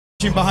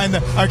behind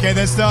the. Okay,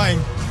 they're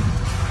starting.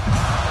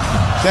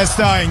 They're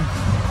starting.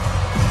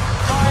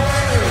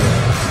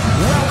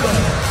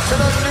 Welcome to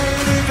the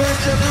main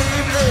event of the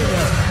evening.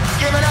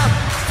 Give it up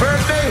for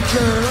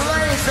Major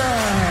Lazer.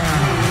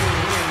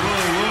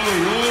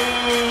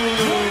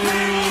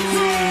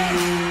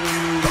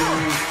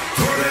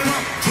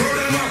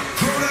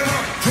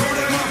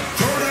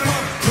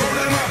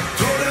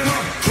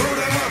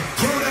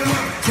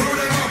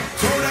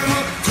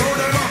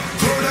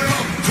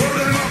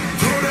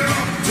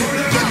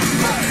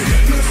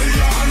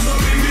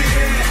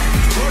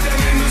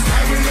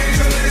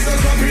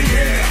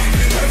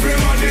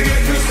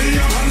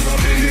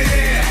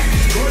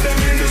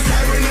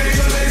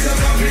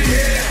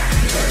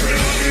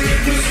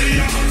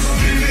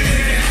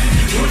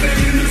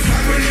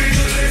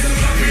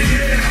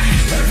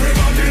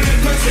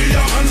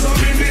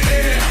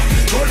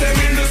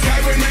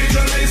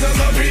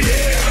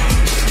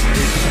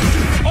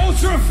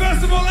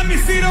 Festival, let me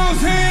see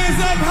those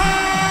hands up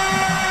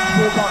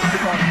high.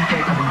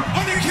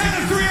 On the count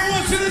of 3, I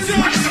want you to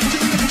jump.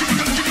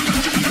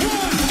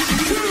 1,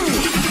 2,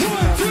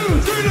 1,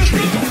 2, 3, let's go.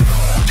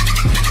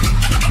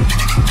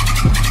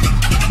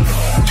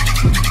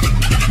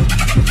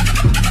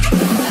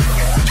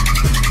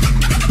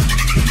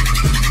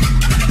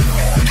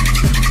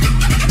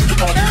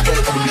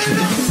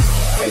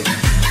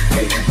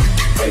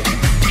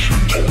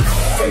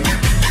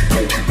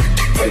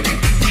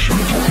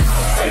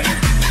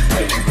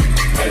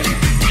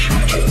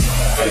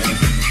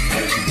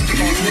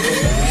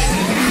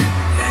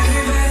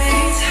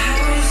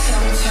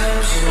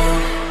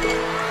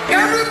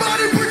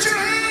 Everybody put your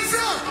hands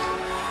up.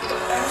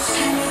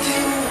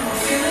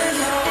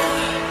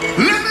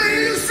 Let me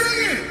hear you sing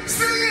it.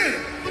 Sing it.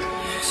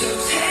 So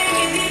take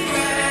a deep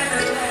breath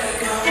and let it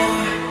go.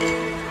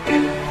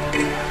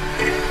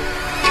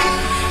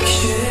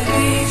 Should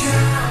be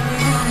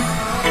drowning on my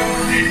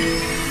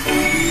own.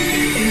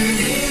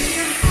 And if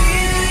you're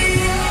feeling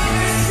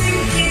you're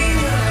sinking,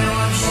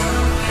 I'm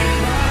jumping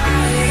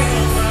right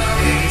over.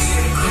 It's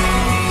too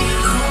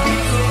cold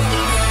for you.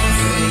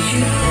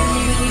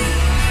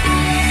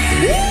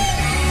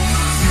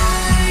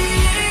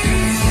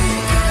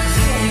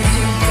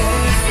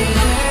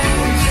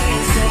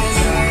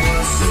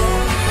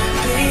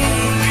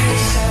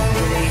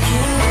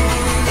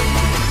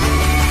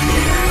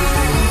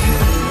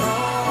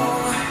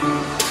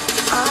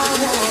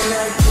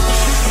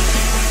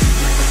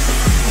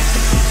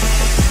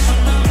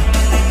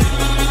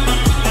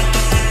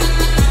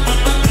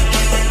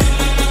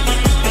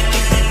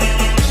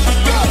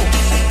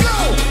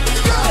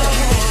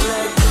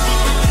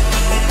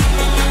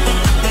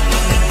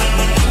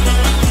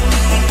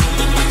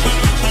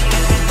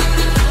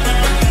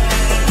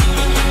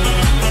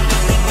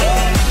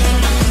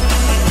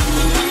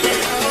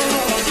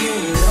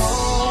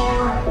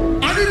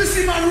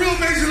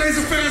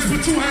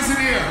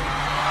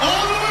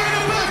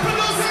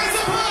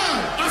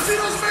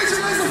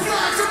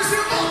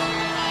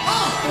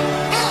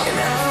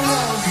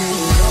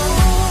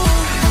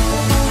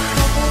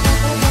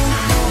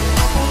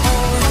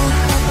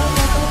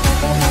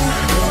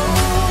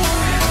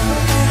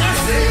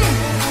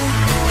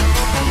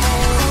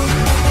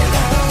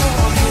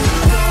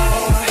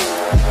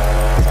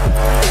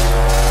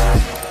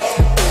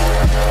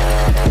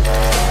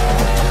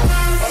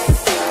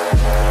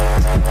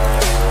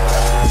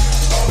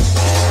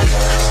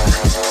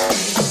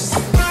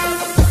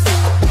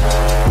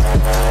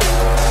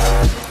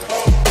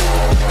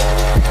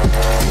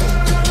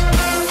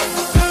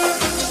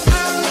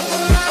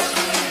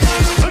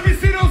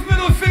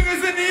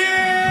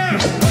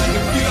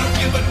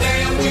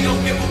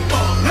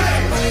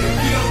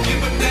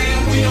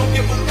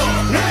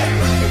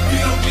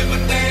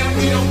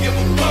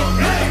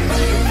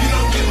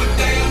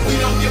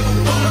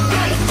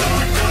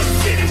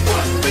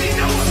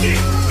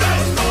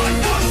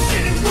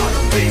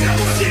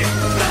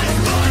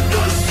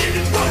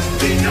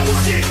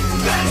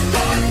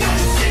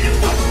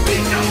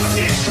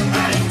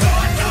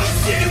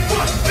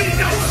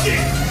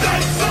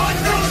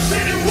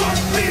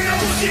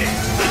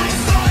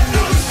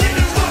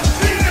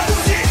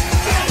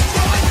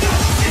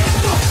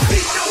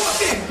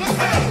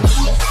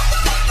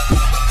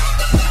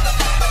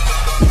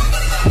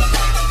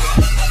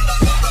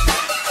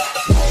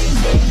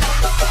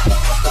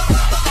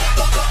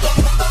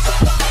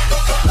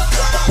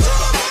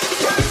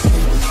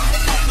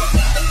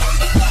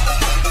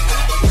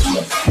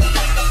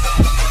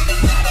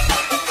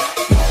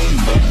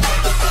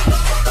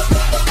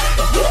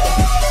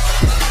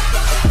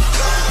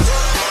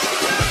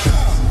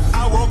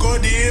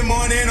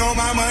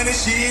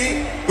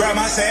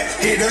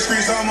 Hit the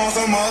streets, I'm on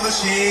some other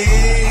shit.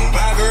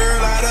 My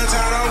girl out of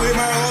town, I'm with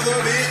my other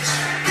bitch.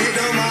 Hit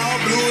them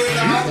all, blew it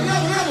out.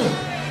 Level.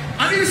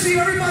 I need to see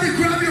everybody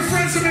grab your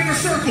friends and make a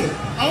circle.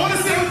 I want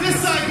to see what this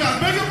side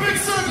got. Make a big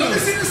circle. Let me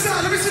see this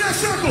side. Let me see that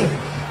circle.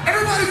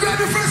 Everybody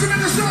grab your friends and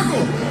make a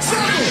circle.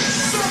 Circle.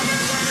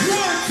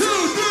 1,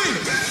 2,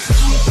 3.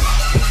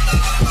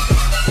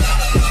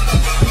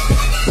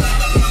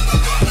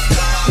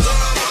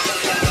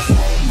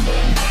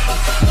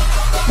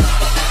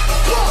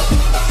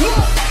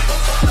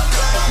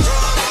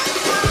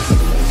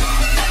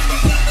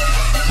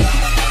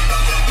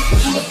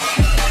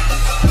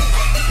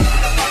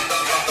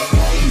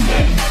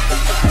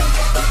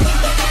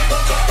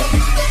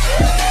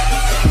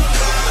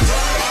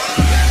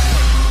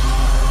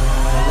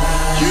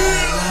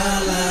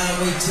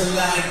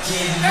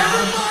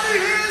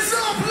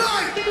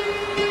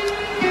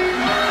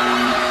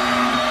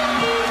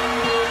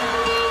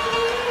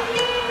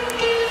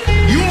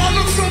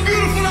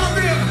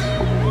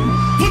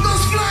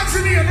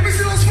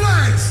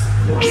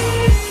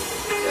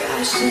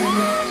 passion.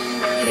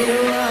 Hit a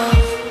wall.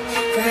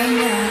 Right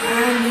now, I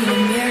need a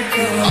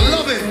miracle. I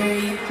love it.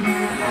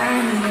 Now, I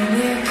need a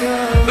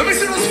miracle. Let me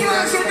see those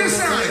flags on this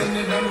side.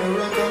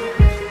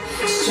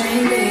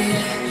 Stranded,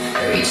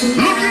 reaching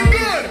Looking down.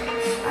 good.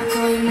 I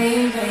call your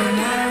name, but you're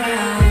not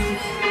around.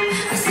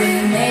 I say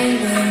your name,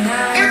 but you're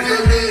not If around. you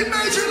need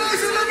Major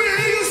Lazer, let me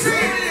hear you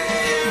sing.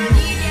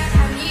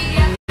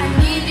 I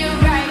need you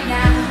right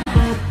now.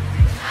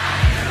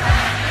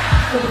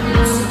 So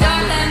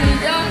don't let me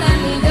down. I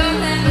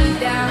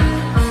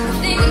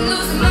think I'm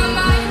losing my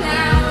mind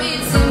now.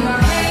 It's in my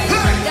head.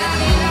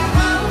 Darling, I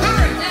hope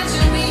that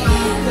you'll be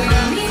here when I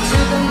need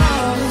you the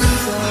most.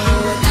 So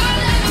don't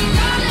let me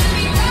down.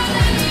 Don't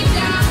let me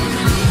down.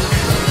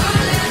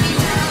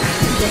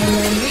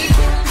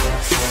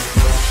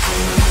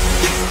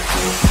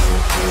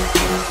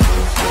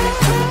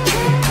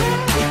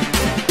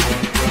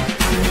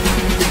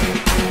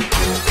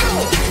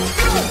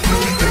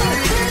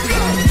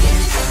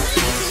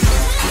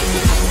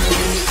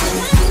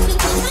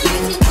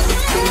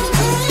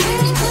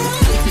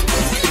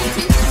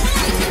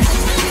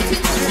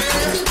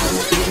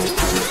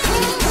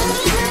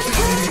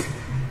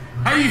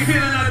 How you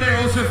feeling out there,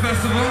 Ocean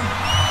Festival?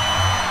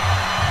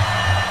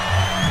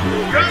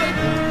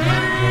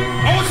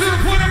 I want you to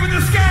put up in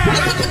the sky.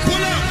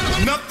 Pull up.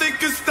 Nothing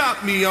can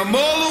stop me. I'm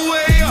all the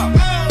way up.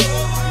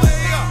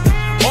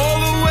 All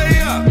the way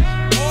up.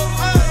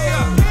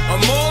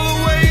 I'm all the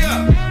way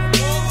up.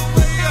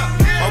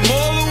 I'm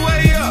all the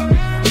way up.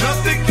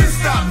 Nothing can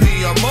stop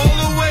me. I'm all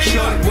the way up.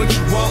 Show it what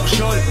you want.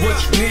 Show it what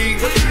you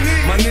need.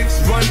 My niggas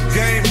run the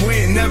game. We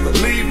ain't never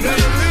leave.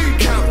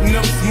 Counting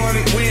up this money.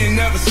 We ain't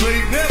never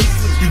sleep.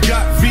 You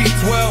got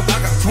V12, I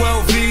got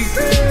 12 V's.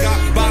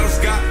 Got bottles,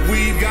 got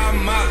weed, got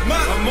my.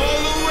 I'm all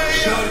the way up.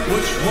 Show it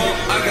what you want,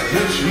 I got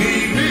what you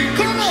need.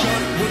 Come on.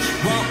 Show it what you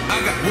want, I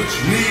got what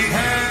you need.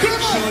 Come on.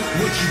 Show it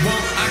what you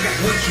want, I got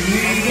what you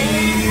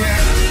need.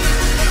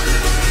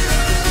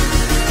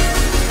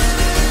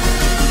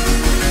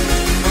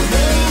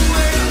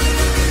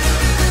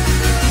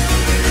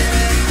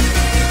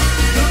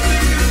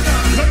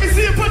 Let me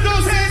see you put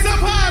those hands up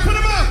high, put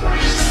them up.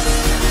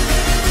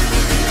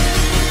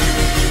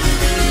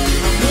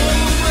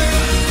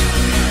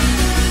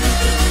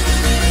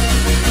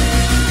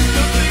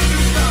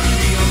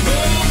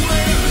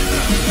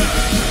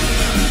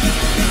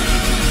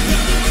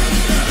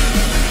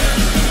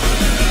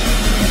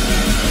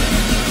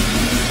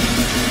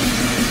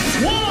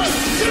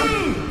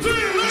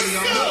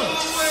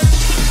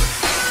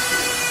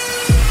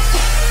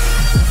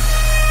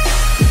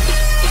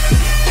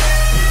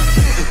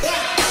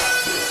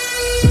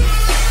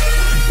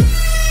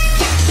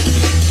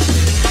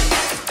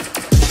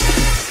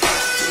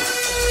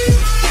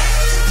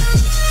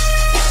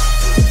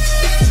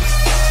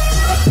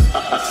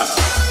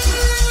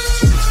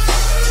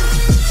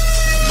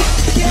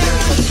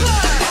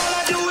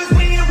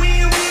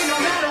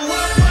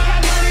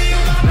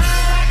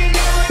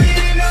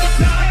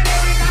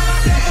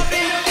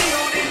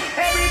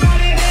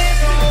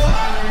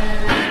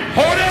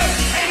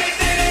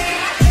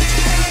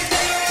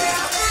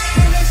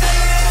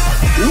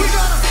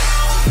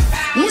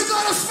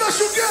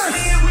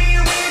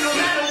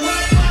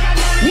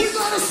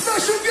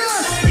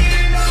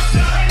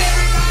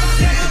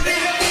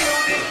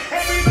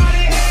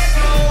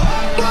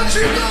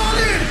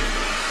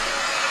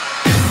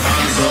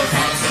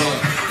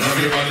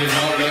 Everybody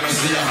know, let me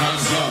see your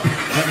hands up.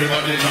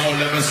 Everybody know,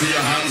 let me see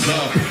your hands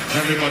up.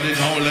 Everybody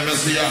know, let me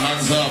see your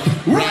hands up.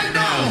 Right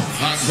now,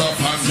 hands up,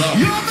 hands up.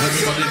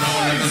 Everybody know,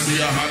 let me see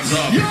your hands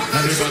up.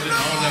 Everybody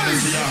know, let me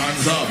see your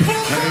hands up.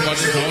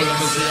 Everybody know, let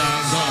me see your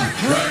hands up.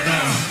 Right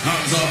now,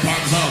 hands up,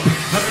 hands up.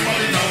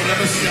 Everybody know, let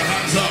me see your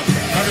hands up.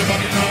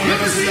 Everybody know, let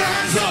me see your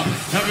hands up.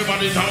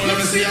 Everybody know, let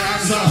me see your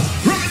hands up.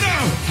 Right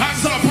now,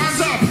 hands up,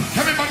 hands up.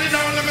 Everybody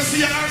know, let me see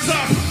your hands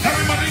up.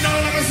 Everybody know,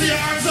 let me see your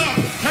hands up.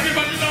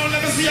 Everybody know,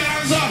 let me see your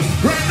hands up.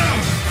 Right now,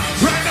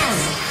 right now.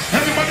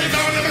 Everybody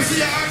know, let me see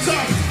your hands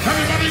up.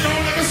 Everybody know,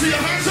 let me see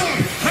your hands up.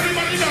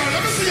 Everybody know,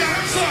 let me see your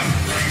hands up.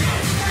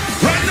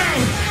 Right now,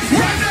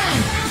 right now,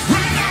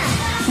 right now,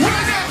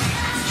 right now.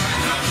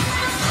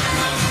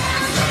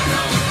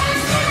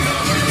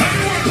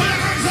 Everyone put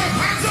your hands up,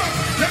 hands up.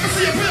 Let me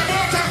see you put your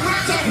more time,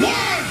 hands up.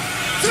 1,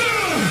 2,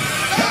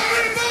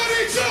 everybody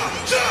jump,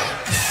 jump.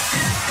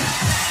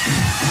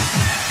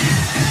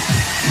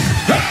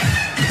 Hey.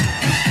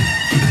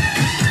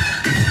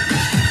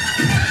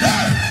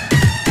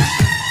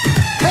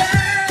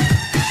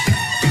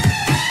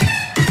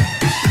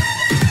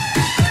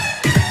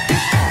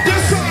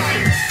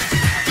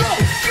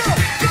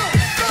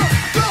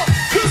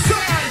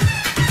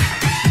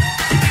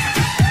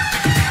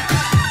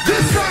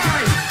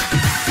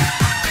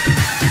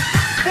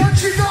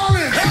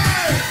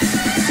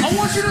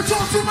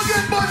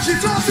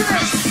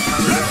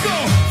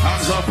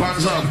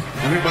 Hands up.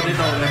 Everybody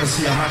know, let me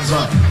see your hands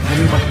up.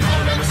 Everybody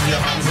know, let me see your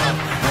hands up.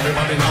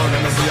 Everybody know,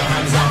 let me see your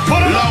hands up.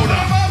 Put it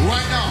louder.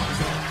 Right now.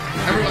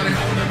 Everybody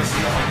know, let me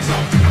see your hands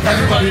up.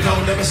 Everybody know,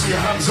 let me see your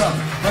hands up.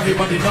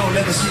 Everybody know,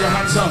 let me see your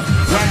hands up.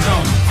 Right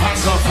now,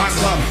 hands up,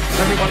 hands up.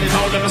 Everybody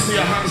know, let me see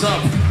your hands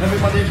up.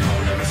 Everybody know,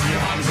 let me see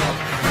your hands up.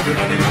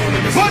 Everybody know,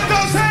 let me see. Put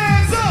those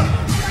hands up.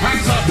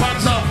 Hands up,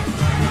 hands up.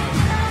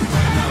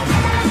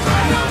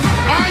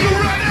 Are you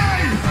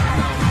ready?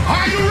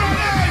 Are you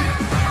ready?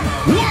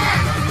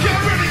 One, get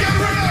ready, get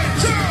ready.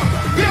 Two,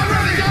 get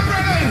ready, get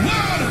ready.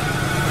 One.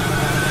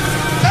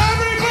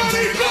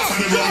 Everybody go,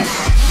 go.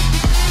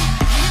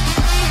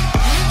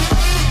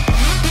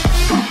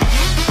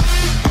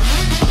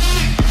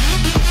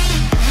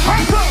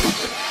 Hands up.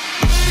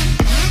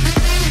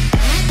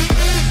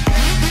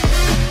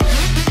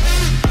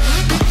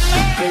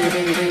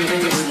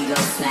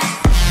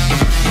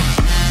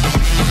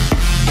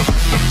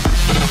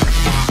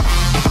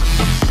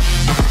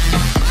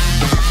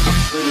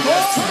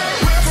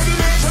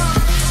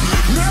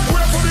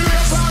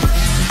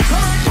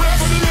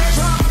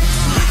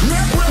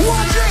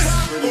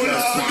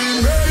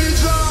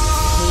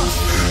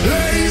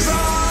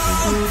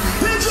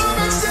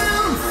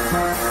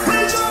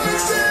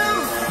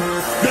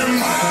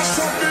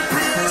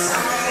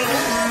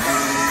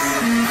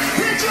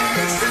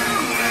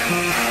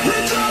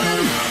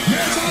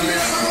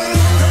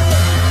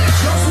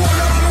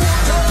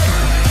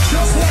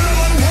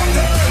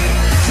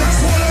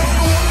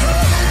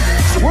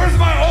 Where's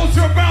my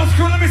ultra bounce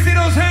crew? Let me see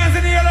those hands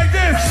in the air like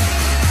this.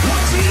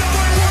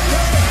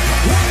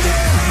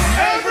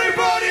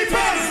 Everybody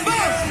bounce,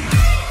 bounce.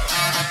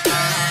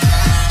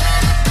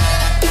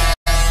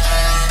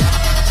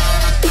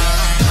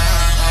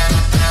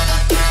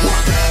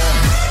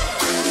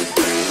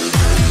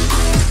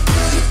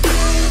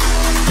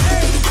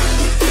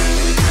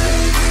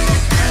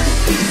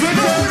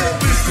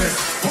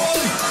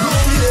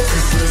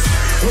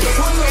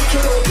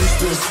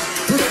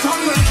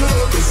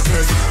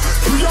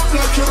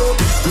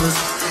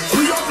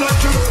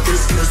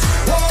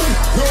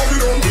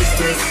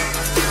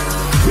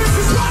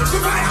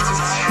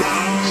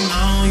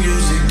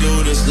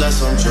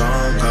 Unless I'm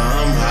drunk,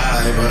 I'm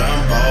high, but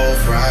I'm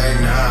both right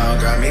now.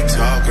 Got me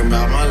talking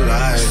about my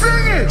life.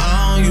 Sing it!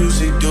 I don't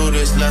usually do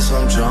this unless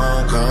I'm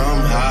drunk,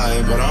 I'm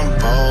high, but I'm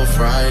both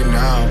right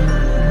now.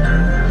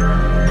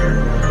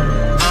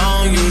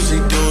 I don't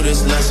usually do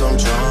this unless I'm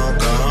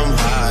drunk, I'm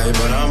high,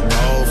 but I'm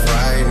both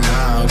right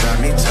now. Got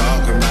me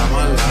talking about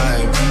my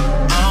life.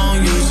 I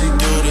don't usually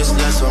do this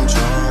unless I'm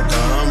drunk,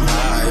 I'm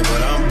high,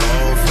 but I'm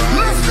both right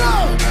now. Let's go!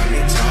 Got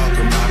me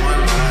talking about my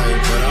life,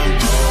 but I'm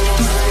both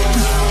right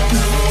now.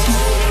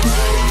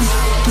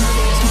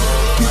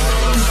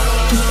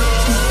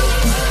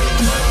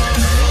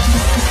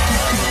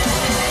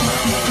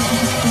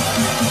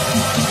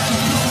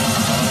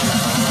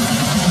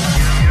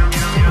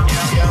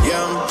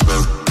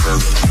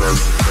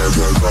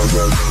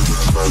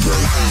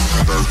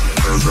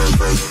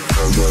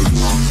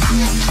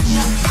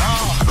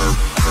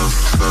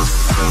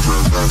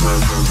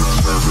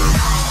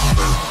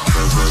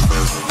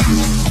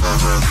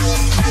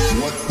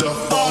 What the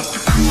fuck?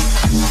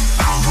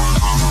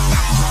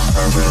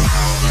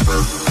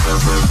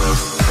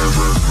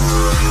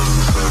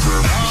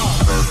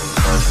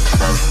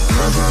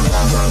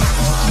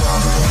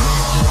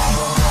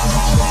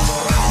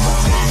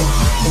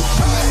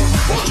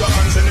 Put your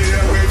hands in the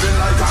air, waving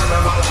like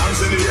carnival.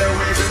 Hands in the air,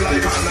 waving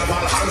like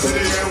carnival. Hands in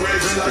the air,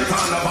 waving like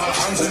carnival.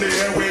 Hands in the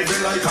air,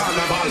 waving like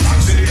carnival.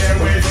 Rocks in the air,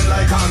 waving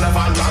like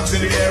carnival. Rocks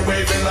in the air,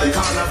 waving like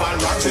carnival.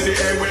 Rocks in the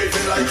air,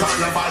 waving like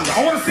carnival.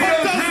 I want to see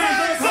those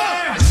hands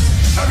up.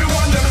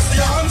 Everyone, let me see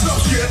your hands up,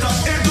 straight up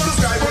into the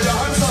sky. Put your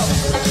hands up.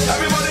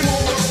 Everybody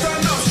move up,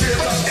 stand up, straight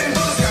up into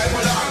the sky.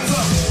 Put your hands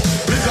up.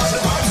 We got the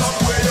vibes up,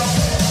 way up.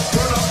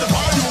 Turn up the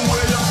volume,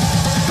 way up.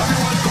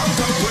 Everyone, come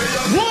up, way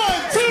up.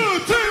 1,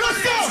 2, 3,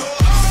 let's go.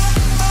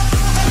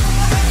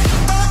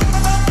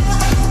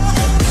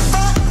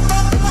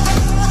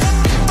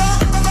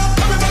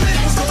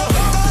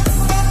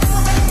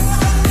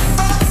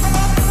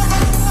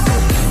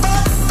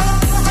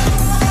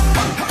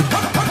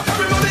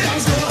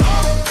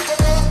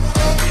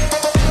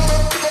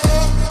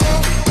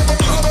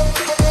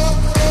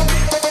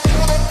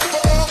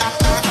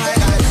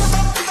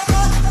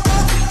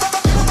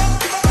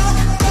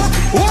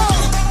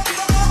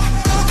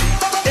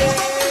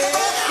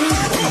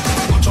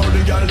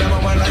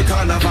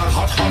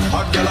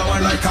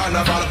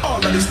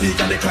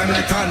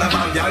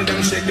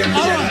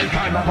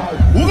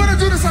 We're gonna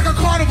do this like a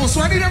carnival,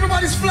 so I need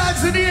everybody's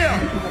flags in the air.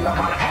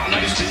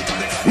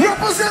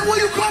 Represent where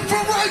you come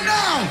from right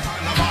now.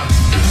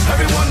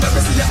 Everyone, let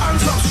me see your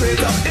hands up, straight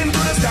up into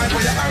the sky.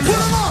 Put your hands Put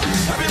them up.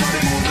 Everybody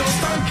move those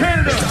hands.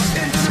 Canada,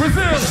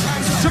 Brazil,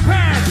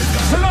 Japan,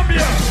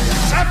 Colombia,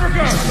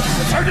 Africa,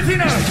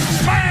 Argentina,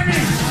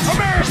 Miami,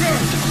 America.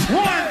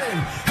 1.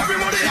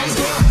 Everybody hands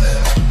up.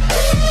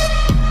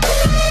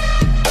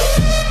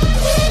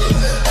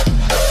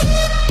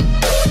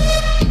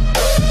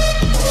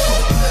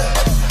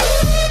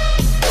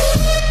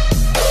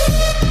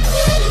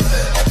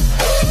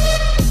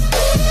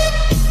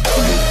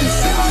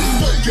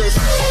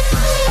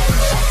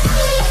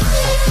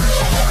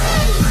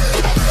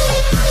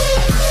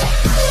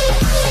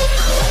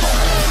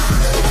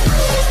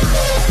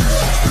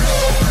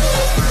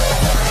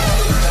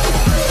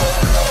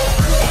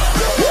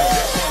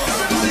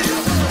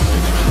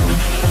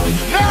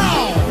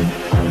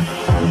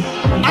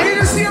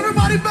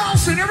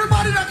 question.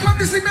 Everybody that come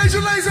to see Major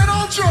Lazer and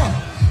Ultra,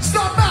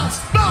 stop, bounce,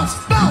 bounce,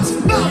 bounce,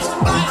 bounce,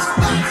 bounce,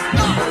 bounce,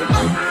 bounce,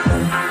 bounce.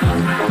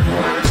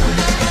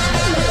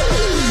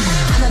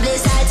 I'm a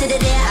blaze hard to the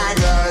day I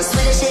go.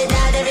 Sweat the shit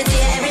out every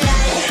day, every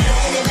night.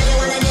 Anybody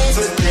wanna dance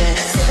with me?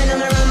 Sipping on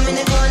my rum in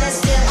the corner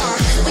still.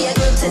 We a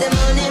group to the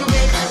morning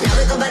break. Now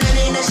we go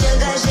banana in a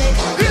sugar shake.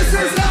 This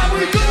is how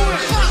we do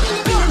it.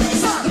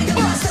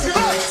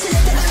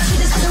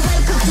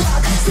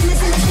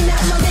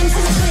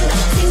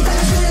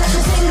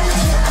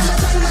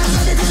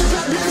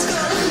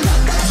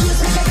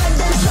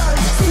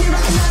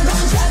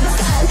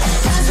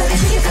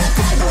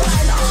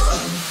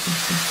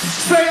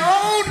 Say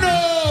oh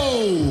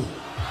no!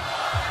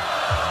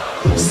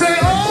 Say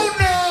oh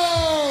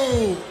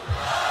no!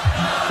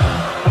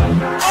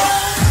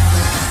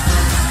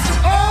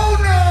 Oh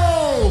no!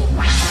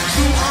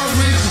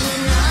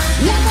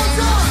 One more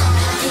time!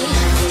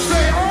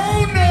 Say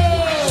oh no!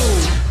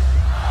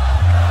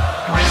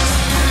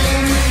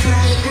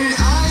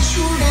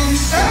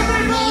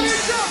 Everybody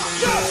jump,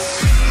 jump!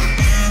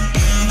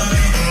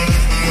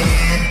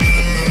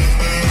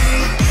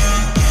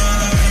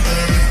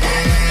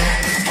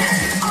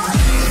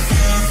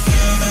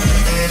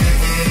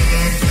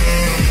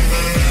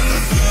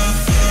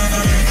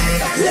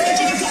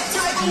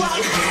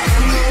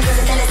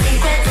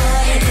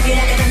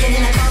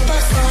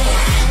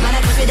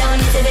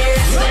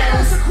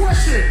 That's a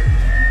question.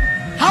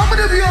 How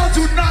many of y'all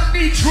do not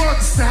need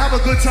drugs to have a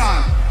good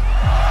time?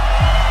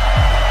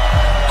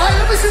 All right,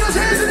 let me see those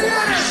hands in the air.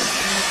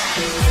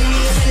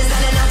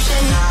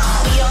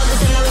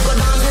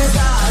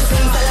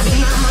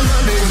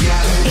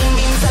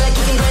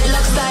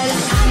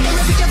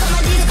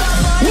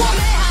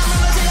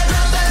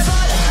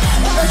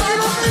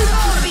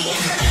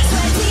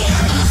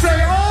 Say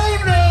oh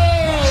no!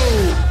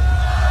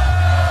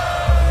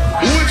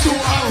 We're too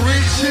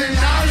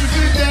original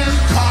with them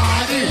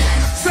party.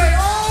 Say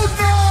oh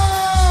no!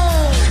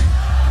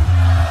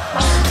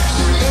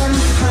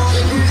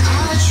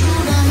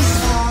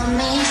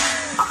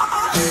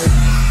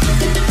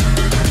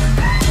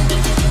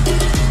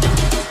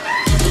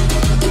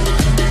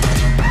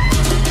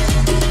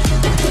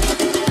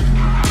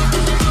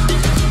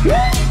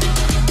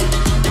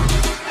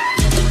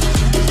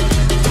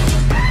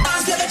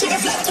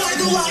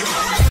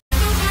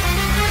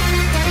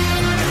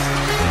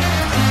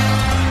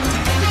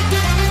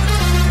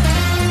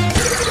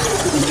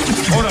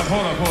 Hold up.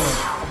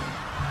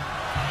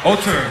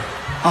 Alter.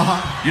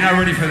 You're not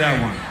ready for that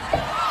one.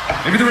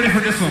 Maybe they're ready for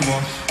this one,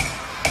 boss.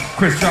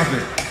 Chris, drop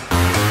it.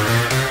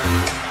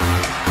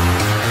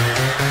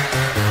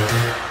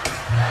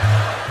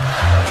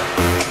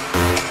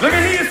 Let me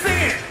hear you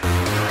sing it.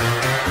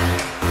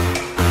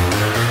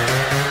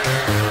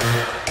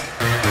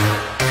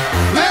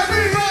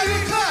 Everybody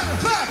clap,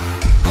 clap.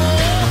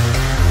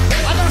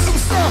 Oh, I got some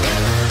stuff.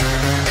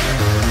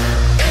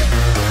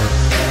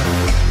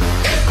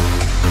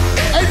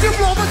 Hey,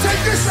 Deville, I'm gonna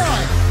take this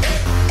side.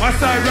 My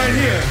side right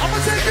here. I'm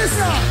gonna take this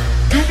side.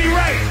 Do me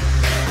right.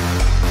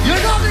 You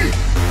got me?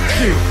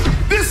 Two.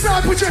 This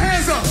side, put your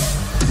hands up.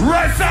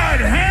 Right side,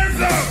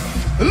 hands up.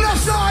 Left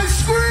side,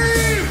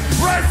 scream.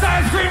 Right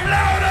side, scream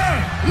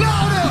louder.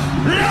 Louder.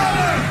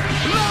 Louder.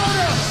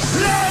 Louder.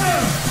 Louder.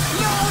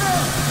 Louder.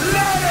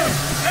 Louder.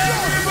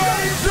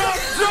 Everybody jump,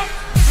 jump.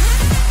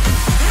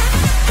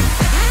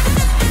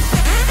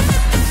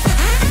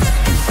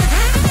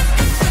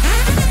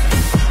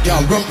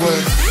 Y'all Brooklyn.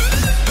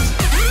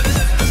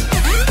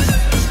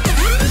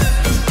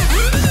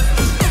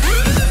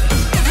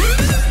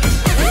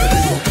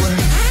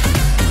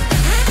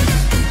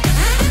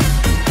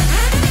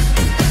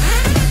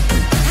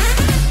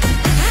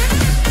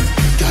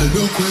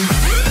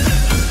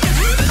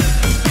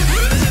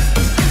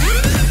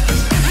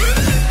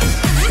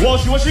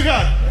 Walsh, what you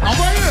got? I'm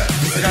right here.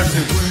 I got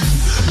you.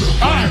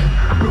 All right.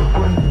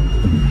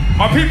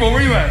 My people,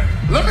 where you at?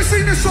 Let me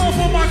sing this song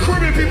for my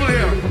Caribbean people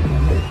here.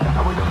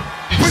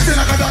 Pretend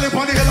like a dolly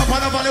on the hill up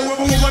on the valley. We're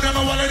moving them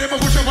and wallet them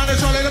and push up on the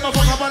trolley. Them and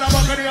fuck up on the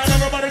balcony and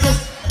everybody goes.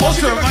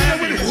 Ultra,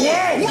 Miami.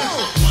 Whoa,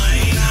 whoa.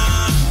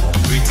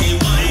 Pretty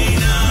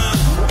whiner,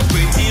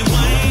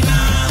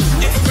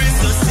 express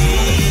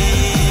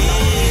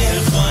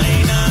yourself,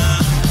 whiner,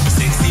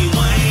 sexy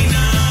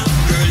whiner,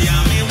 girl,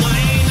 you're me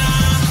whiner,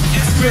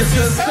 express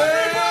yourself.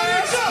 Everybody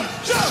jump,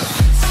 jump.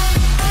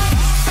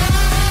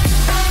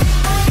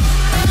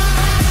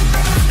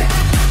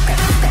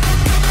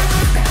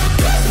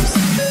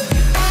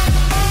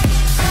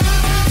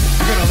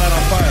 You're gonna light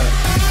on fire.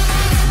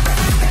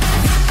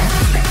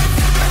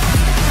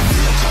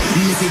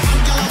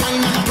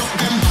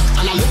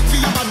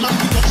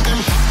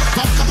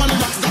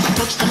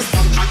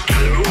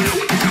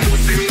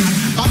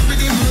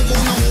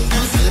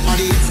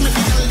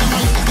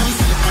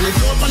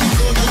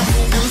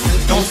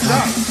 Don't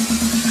stop.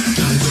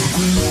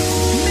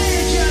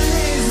 Major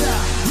Lazer,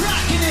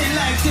 rocking it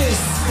like this.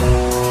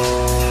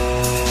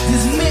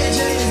 This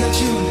Major Lazer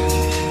tune.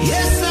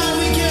 Yes, sir,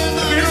 we care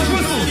about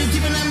everybody,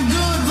 giving them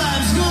good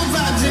vibes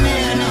in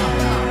here now.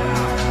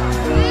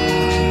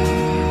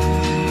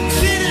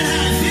 Feeling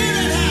high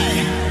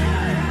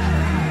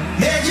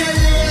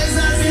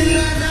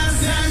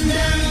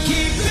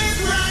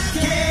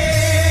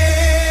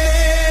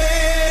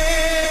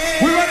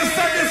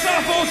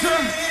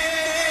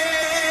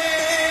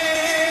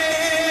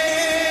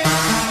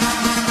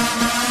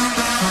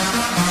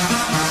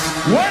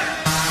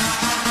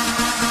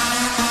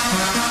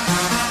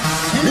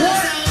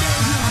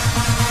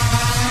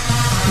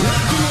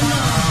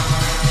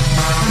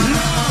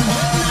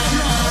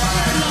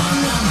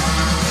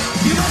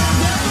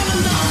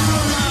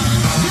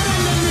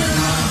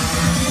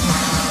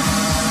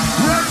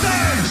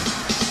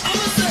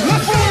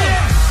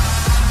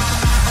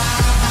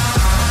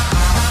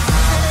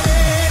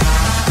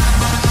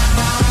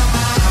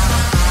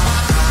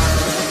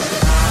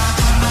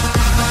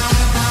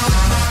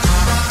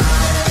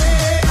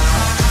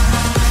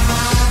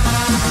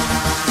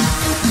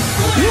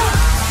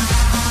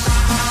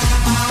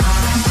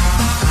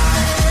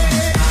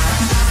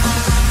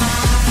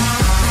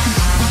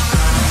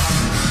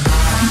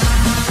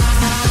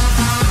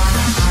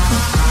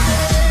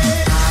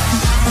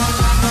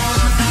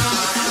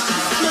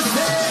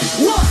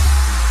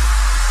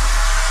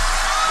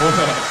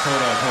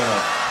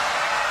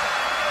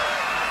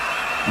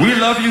We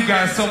love you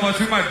guys so much,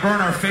 we might burn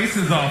our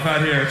faces off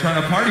out here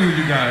trying to party with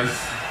you guys.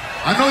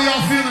 I know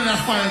y'all feeling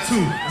that fire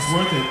too. It's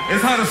worth it.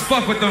 It's hot as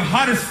fuck, but the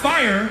hottest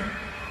fire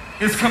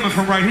is coming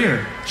from right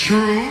here.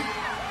 True.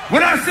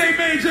 When I say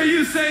major,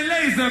 you say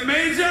Lazer.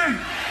 Major?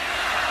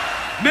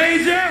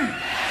 Major?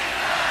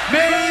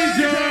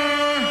 Major!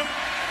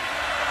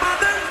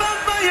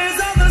 Vampires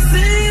on the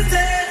city,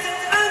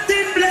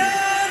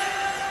 anti-blood,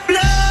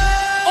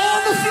 blood. All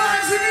the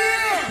flags in the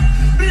air.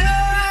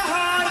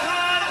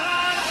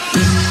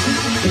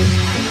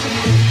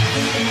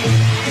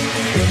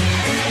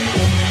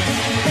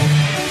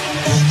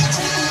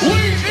 We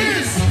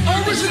is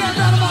original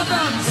Dynamite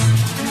Dance.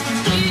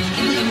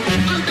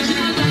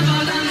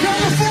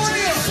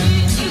 California.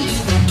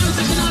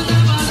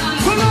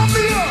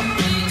 Colombia.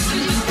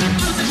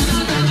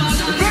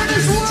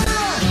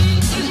 Venezuela.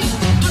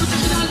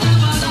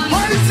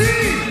 Haiti.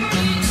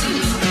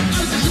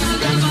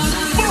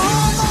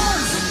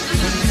 Bahamas.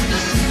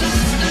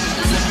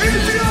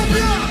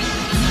 Ethiopia.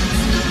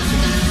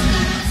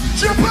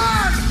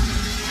 Japan.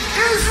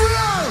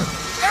 Israel.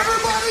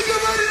 Everybody get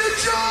ready to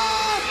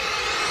jump.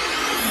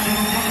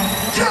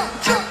 Jump,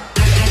 jump.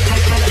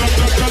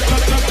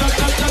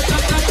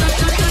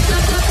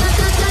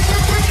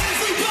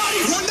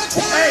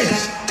 Hey.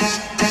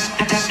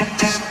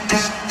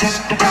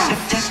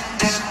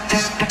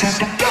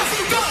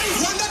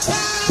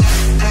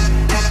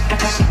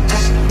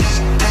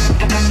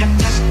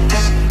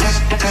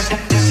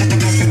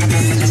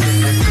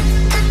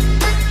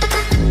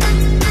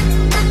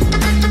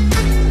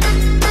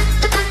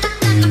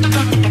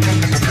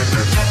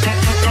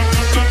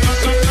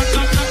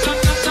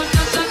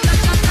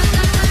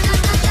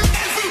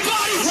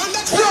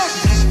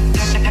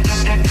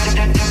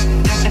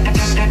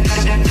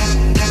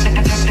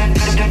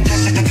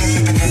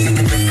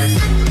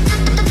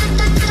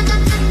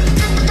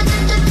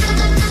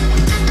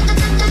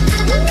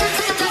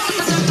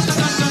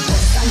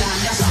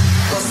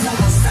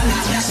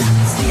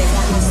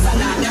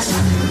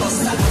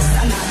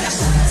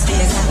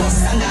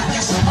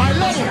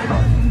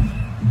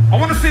 I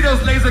want to see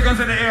those laser guns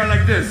in the air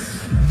like this.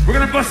 We're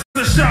gonna bust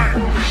the shot.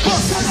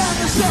 Bust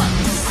another shot.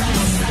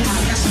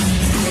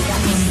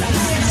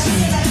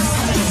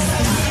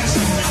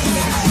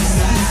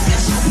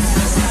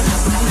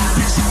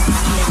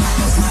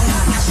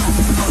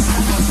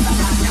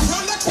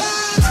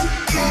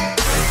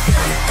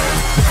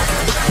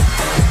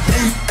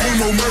 Ain't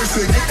no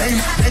mercy,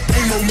 ain't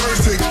no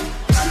mercy.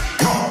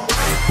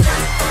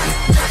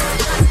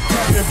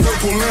 That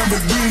purple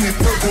Lamborghini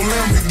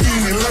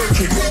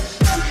lurking.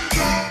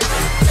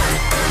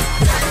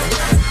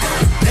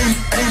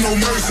 Ain't no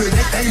mercy,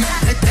 ain't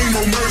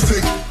no mercy.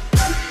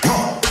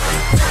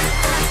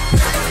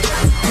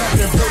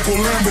 That purple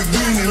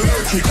Lamborghini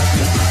lurking.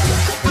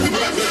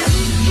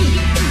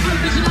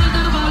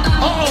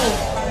 Uh-oh.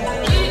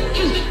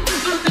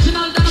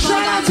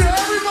 Shout out to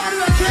everybody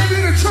that came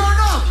in to turn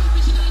up.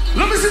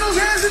 Let me see those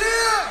hands in the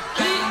air.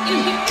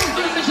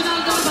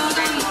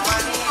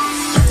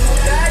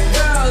 That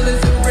girl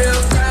is a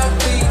real crowd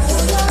piece.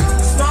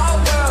 Small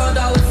world,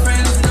 all her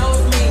friends know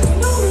me.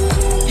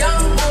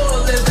 Young bull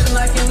living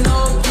like an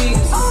old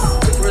geese.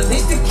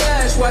 Release the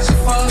cash, watch it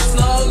fall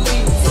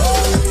slowly.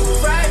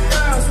 Right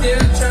girl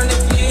still trying to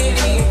get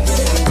in.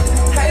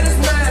 Haters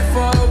mad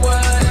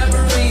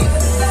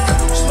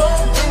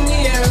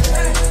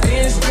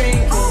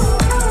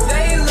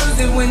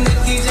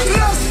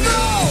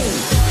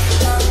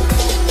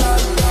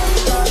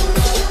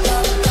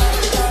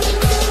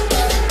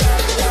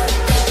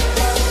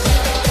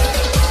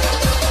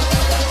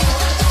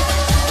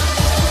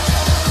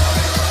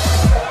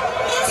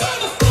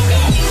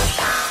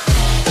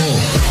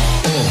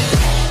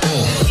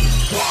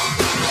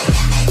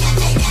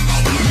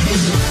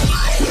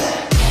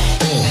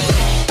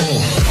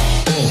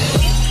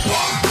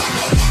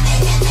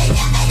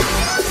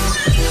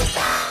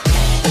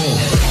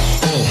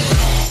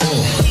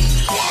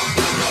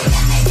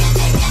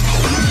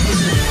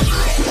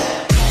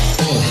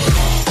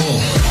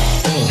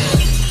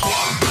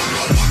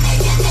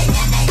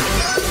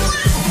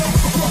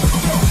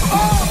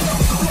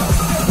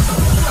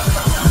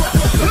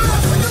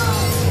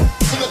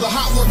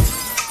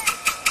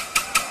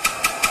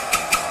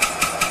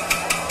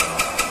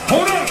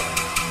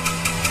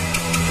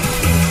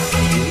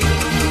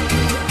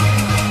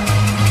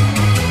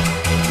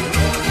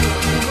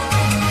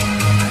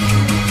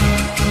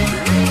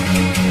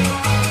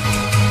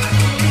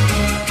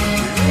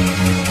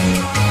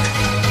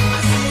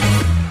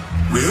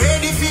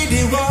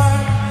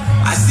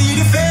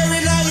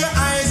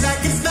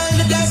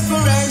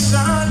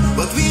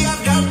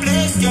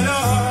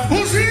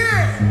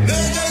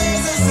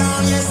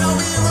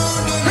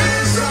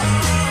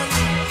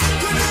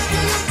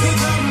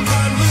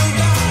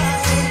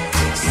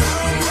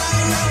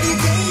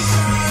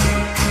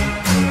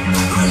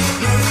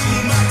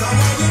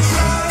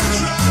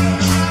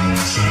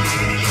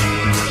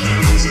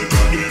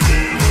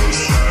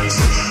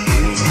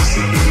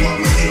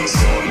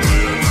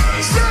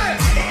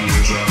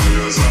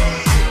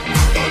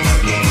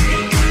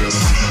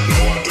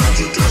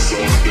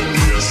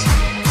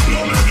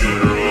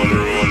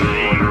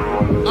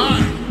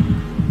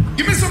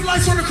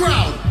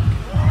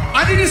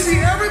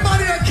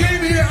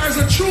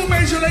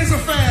major Lazer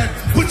fan,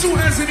 put 2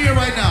 hands in the air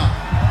right now.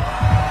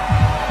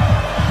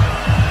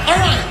 All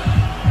right.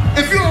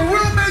 If you're a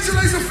real major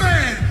Lazer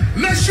fan,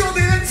 let's show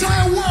the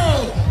entire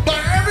world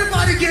by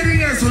everybody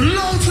getting as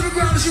low to the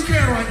ground as you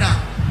can right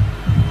now.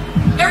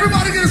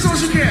 Everybody get as low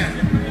as you can.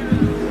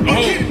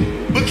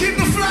 But keep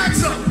the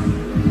flags up.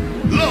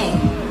 Low,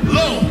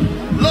 low,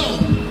 low,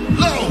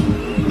 low,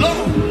 low,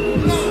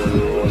 low,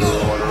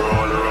 low.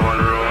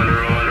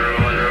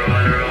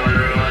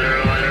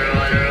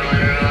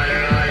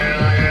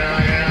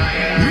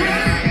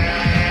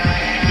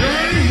 You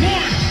ready?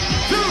 1,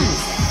 2,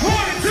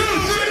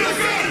 3, let's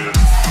go.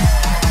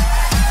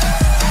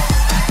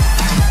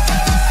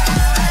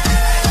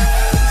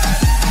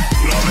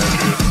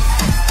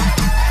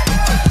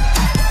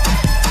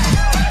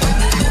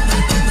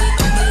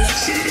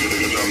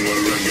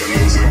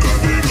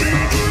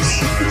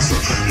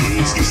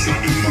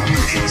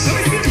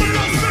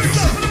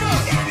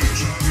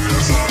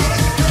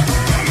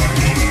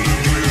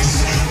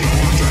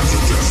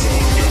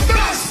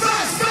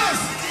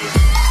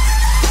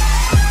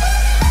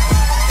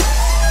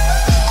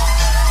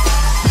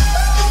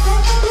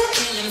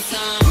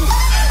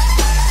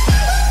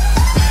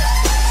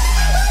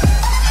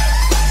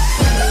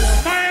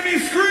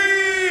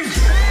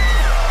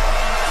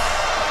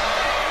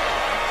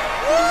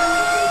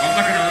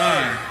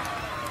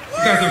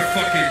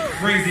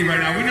 Crazy right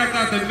now. We not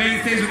thought the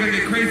main stage was gonna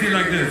get crazy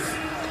like this.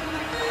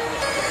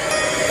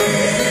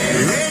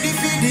 Ready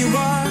for the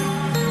war.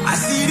 I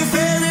see the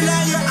fear in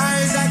your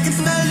eyes. I can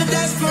smell the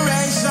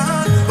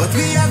desperation. But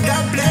we have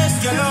got blessed,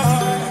 you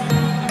know.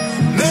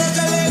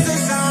 Major Lazer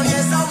sound,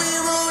 yes, how we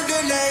rule the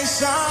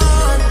nation.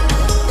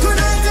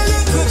 Tonight the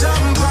little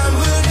jump and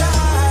we'll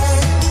die.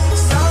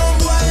 Sound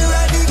boy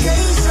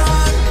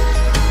eradication.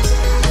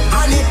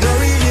 And it don't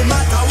really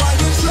matter what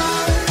you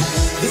try.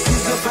 This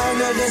is the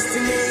final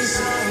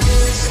destination.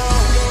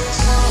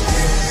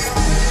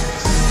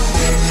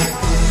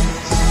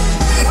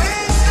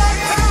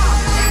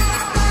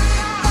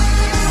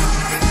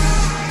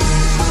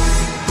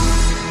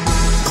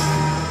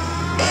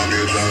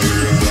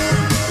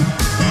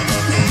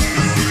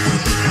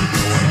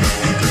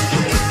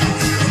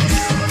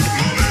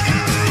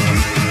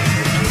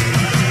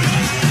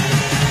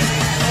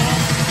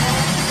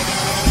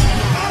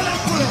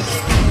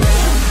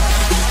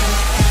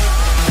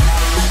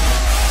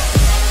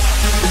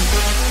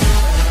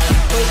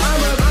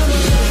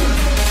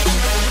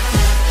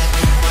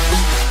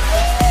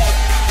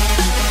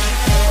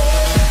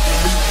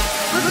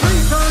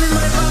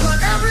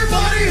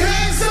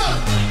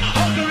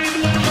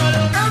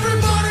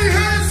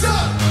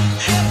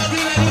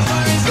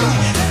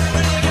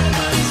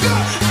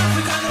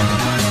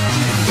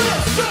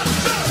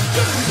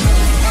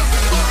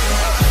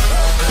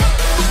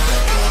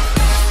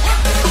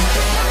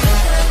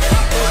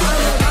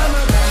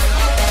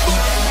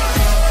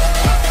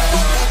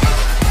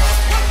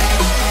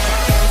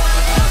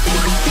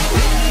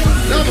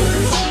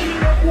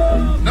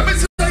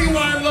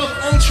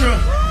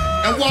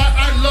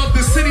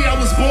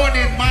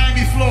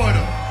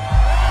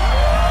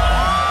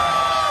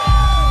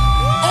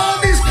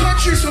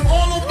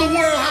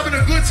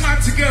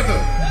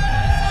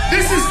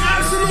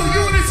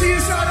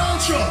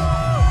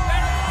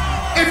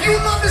 If you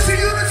love to see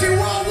unity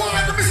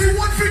worldwide, let me see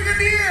one finger in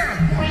the air.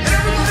 And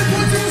everybody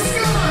point to the sky.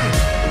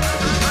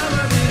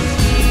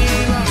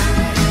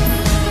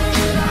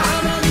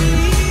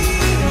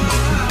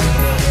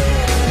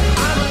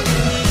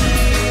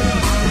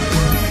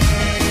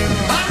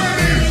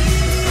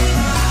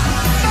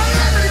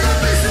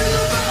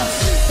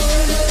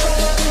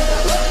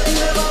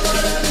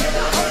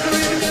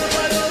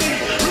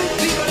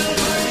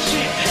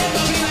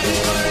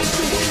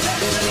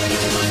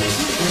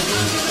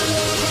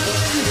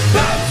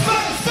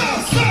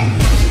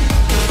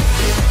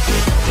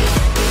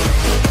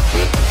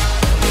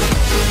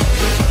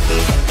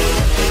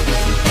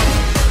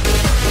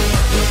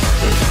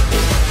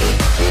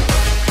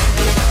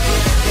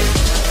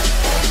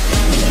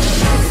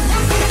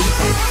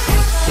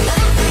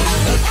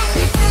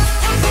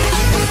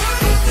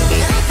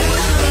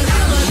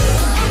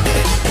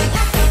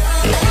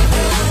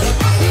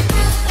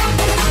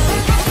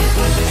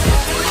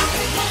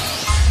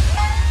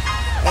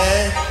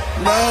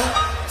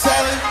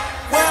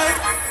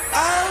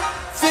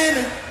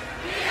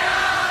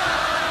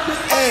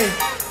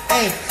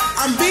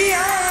 I'm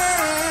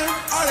beyond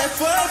all that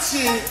fuck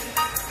shit.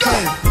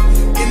 Hey,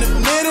 in the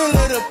middle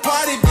of the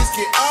party, bitch,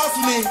 get off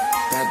me.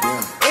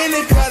 In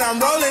the cut, I'm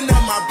rolling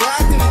up my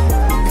broccoli.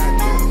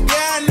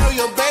 Yeah, I know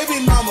your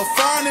baby mama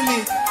fond of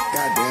me.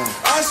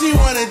 All she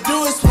wanna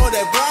do is smoke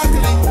that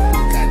broccoli.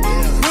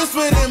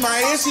 Whispered in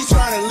my ear, she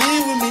tryna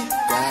leave with me.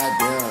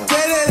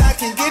 Say that I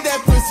can get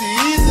that pussy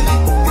easily.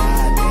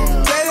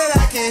 Say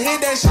that I can hit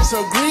that shit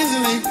so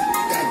greasily.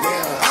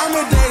 I'm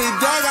a dirty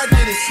dog, I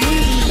did it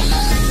sweetly.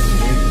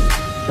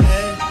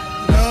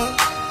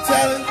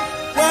 Tellin'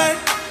 what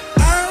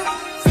I'm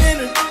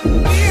finna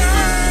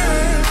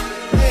beyond.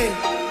 Hey,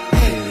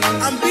 hey,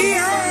 I'm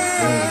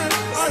beyond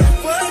all that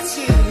fuck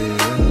shit.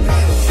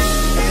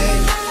 Hey,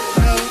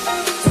 no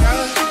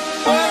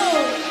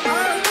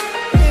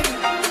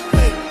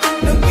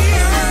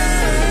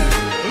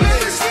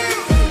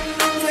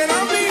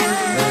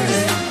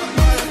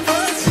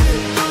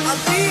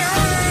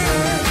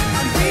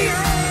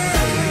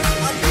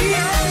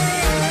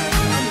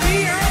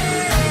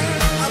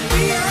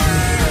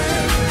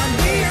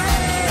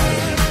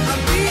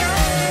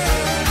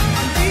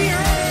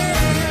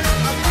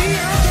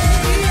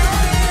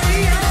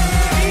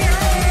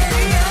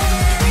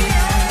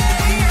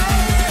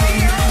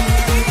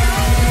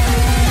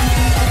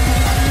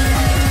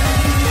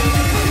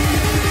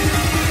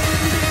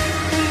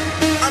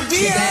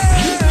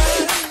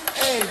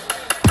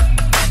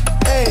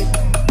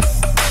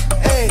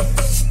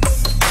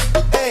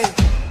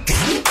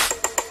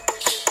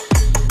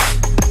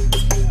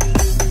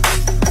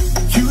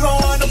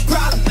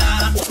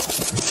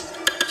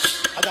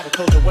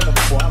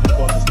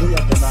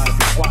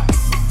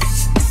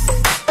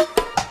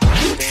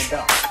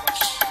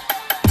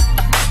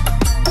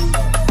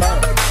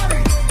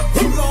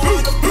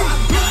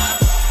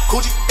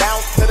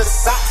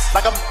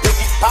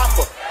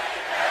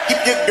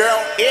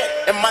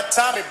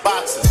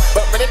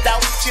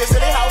She a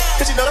silly hoe,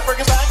 cause she know the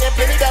freaking slide and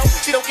plenty dough.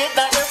 She don't get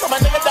nothing from my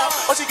nigga down.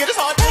 All she get is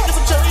hard dick and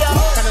some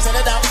Cheerios. Kinda send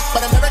it down,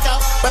 but I'm never go.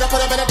 But I put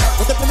them in a dark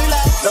with the penny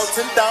low. No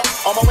tint out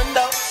on my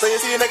window, so you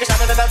see a nigga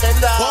shining in the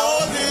window.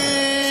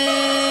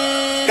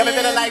 Got me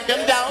feeling like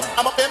them down.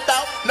 I'm a pimped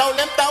out, no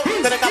limp out.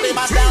 Then I copy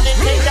my style and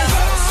came down.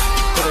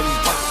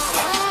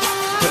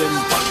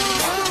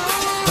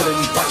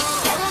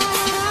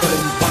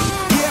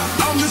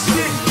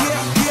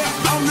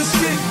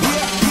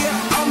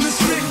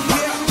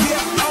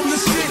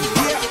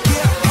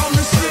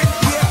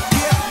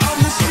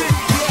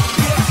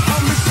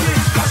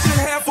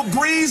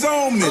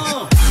 On me.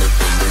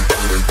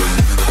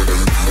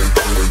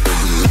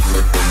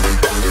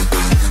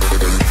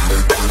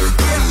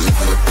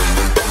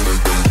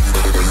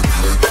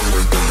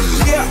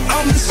 Yeah,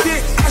 I'm the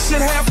shit. I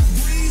should have a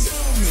breeze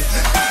on me.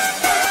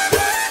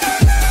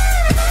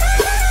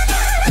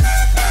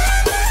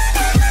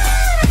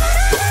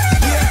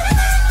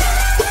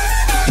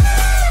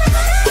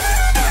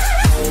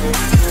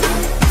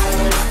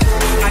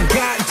 I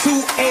got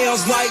 2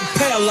 L's like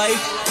Pele,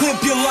 clip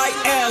you like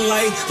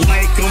LA,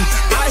 like 'em.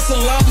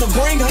 I'ma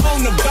bring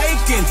home the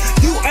bacon.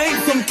 You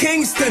ain't from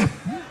Kingston.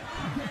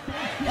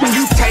 When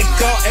you take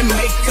her and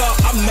make her,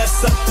 I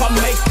mess up, I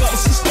make up.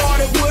 She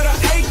started with an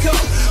A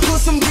cup, put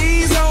some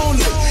D's on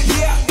it.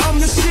 Yeah, I'm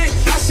the shit,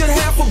 I should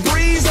have a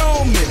breeze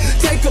on me.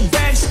 Take a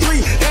back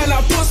street and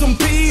I put some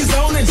P's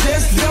on it.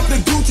 Just left the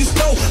Gucci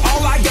store,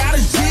 all I got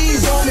is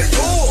G's on it.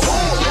 Ooh.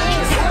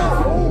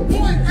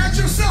 Point at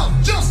yourself,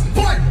 just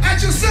point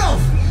at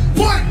yourself.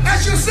 Point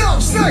at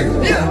yourself, say,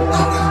 yeah.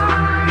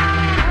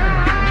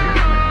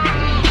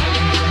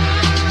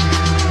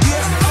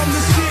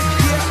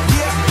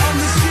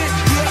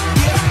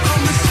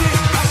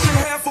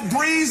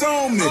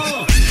 On me.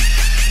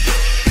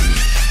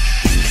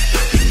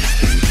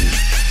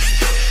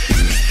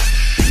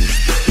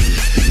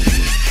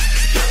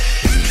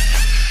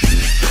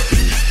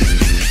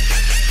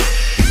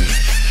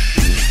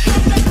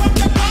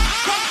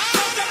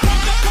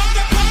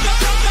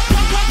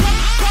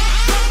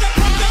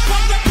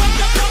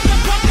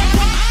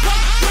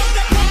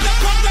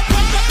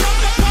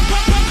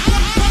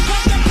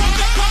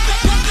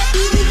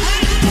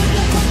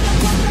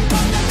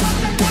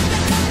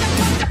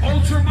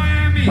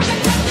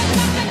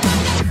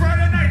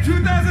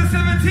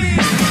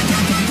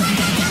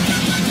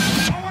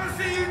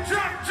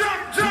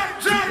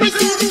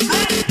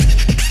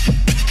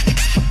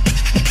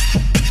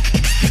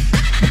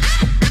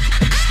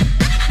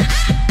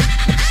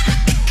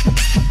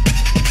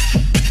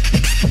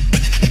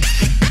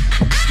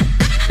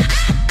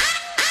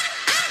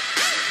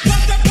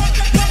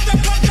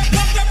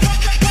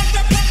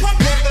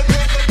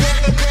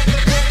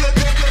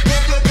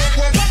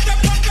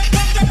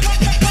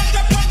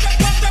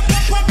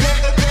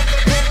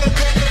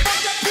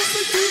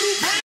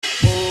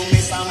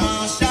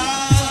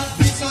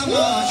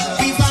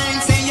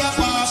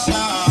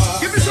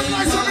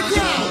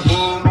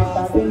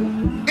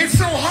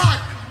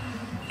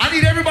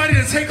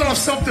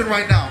 Something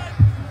right now.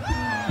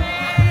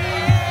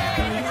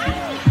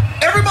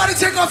 Everybody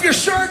take off your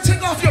shirt,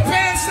 take off your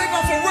pants, take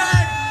off a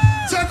rag,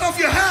 take off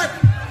your hat.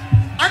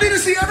 I need to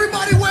see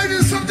everybody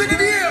waving something in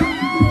the air.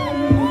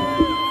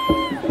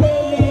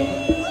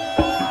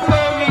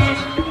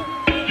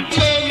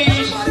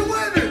 Everybody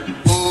waving.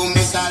 Oh,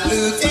 Mr.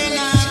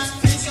 Lieutenant,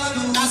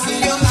 I see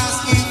you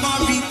asking for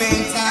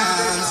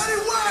repentance. Everybody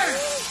wave.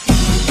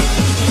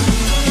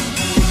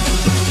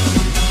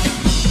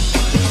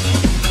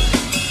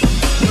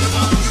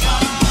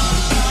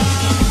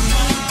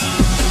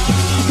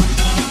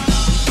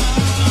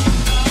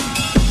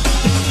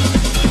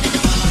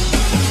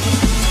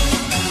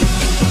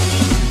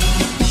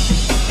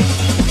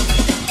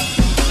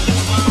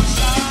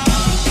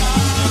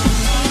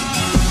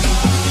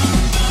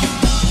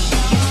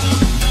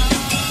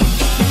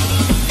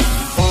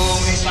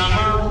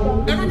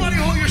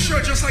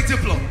 Just like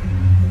Diplo.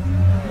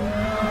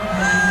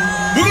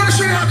 We're gonna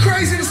show you how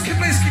crazy this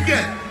place can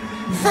get.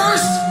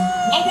 First,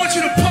 I want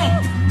you to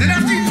pump. Then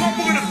after you pump,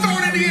 we're gonna throw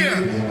it in the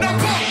air. Now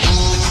pump.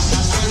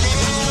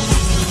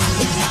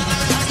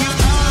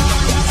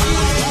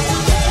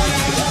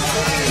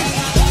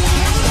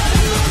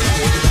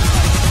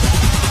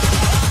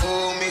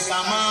 Oh, Mr.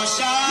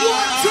 Marshall.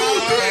 1, 2,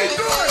 3,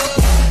 4.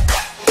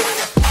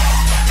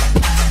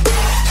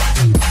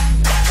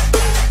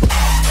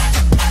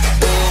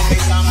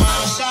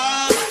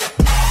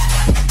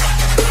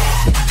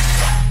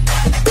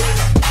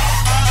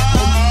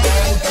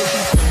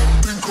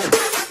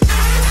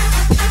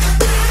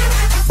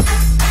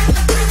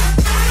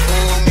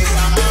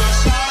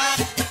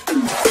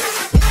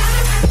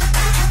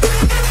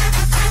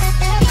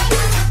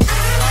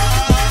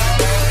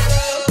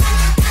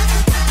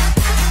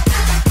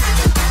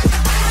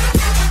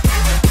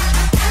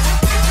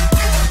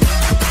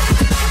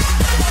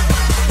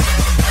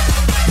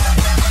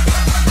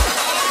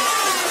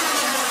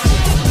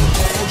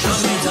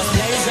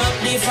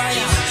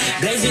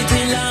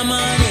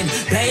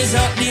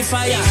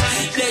 fire,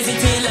 blaze it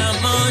till the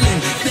morning.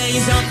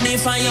 Blaze up the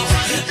fire,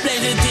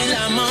 blaze it till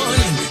the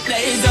morning.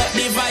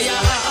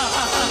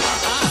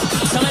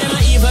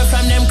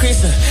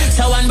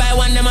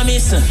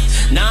 listen.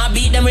 Now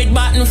beat them with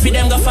button, feed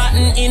them go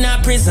fatten in a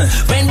prison.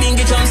 When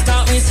Bingy jump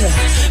start whistle,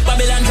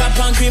 Babylon drop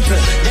and cripple.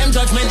 Them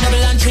judgment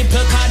double and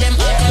triple, call them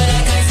up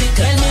like I see.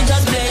 Tell me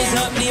just blaze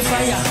up the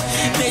fire,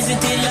 blaze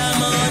it till the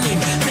morning.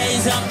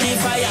 Blaze up the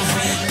fire,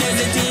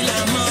 blaze it till the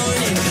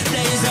morning.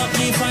 Blaze up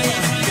the fire,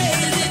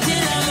 blaze it till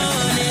the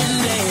morning.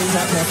 Blaze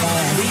up the fire.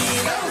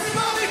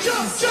 Everybody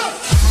jump, jump.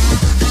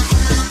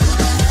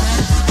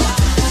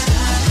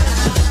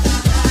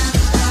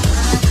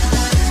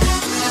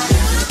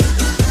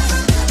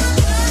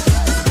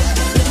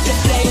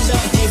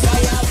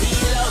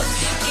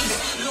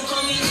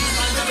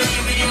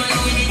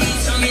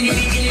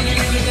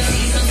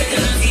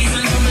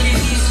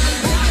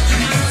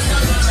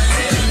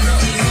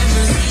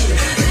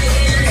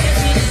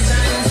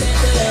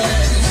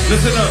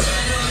 Listen up.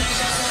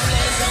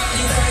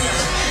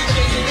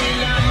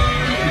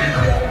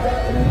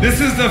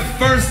 This is the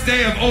first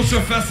day of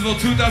Ultra Festival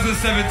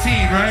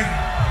 2017, right?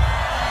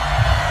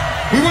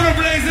 We want to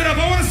blaze it up.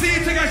 I want to see you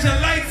take out your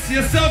lights,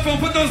 your cell phone,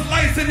 put those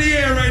lights in the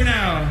air right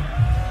now.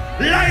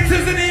 Lights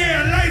is in the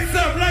air. Lights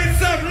up,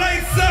 lights up,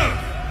 lights up.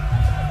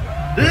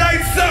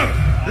 Lights up,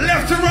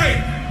 left to right.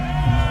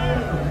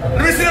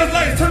 Let me see those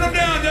lights. Turn them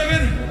down,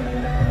 Devin.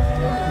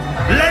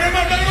 Light them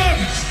up, light them up.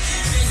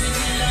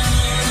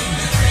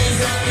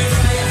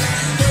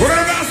 We're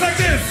gonna bounce like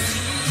this.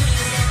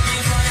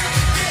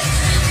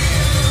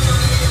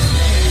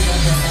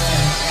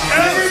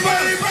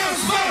 Everybody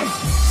bounce, bounce.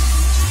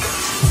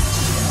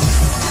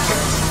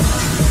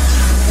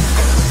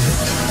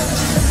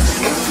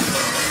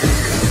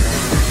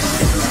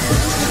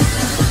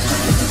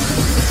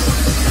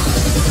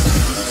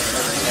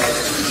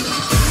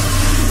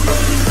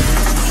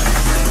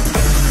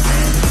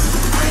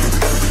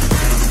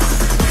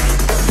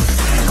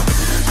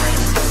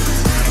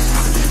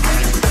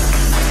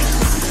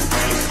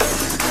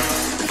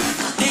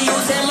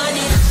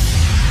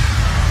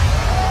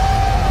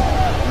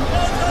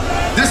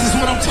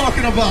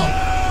 Talking about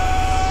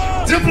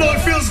Diplo,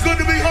 it feels good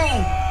to be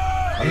home.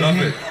 I love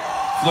it.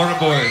 Florida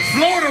boys.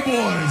 Florida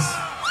boys.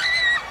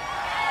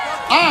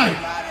 Alright.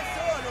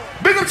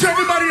 Big up to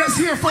everybody that's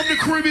here from the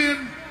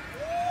Caribbean,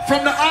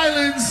 from the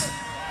islands.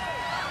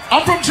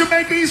 I'm from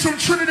Jamaica, he's from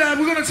Trinidad.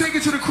 We're gonna take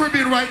it to the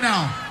Caribbean right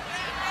now.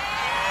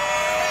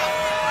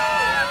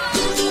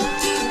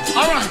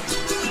 Alright.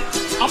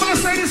 I'm gonna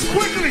say this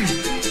quickly.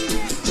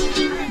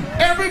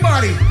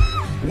 Everybody,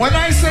 when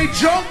I say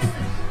jump,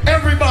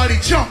 everybody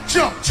jump,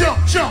 jump, jump,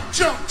 jump,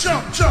 jump,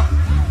 jump, jump.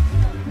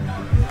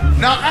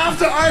 Now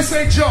after I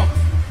say jump,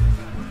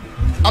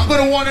 I'm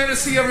gonna want to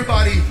see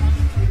everybody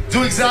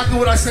do exactly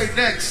what I say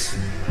next,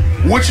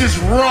 which is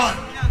run.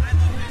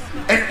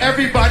 And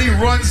everybody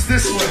runs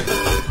this way.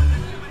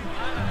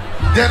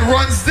 Then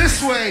runs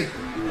this way.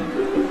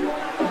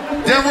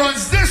 Then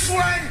runs this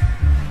way.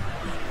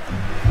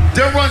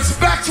 Then runs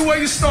back to where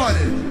you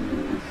started.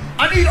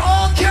 I need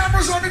all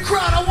cameras on the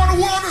crowd. I want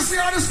the world to see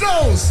how this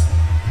goes.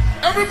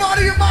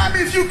 Everybody in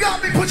Miami, if you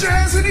got me, put your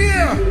hands in the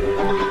air.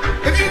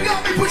 If you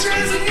got me, put your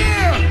hands in the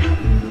air.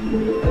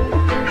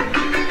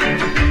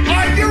 All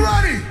right, get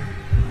ready.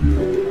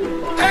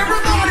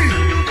 Everybody.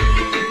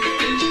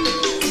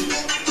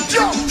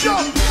 Jump,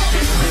 jump.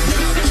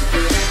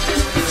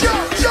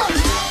 Jump, jump.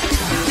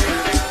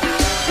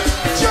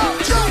 Jump,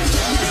 jump.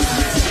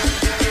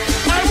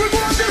 All right, we're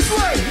going this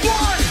way.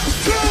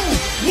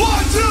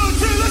 1, 2,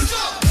 3, let's go.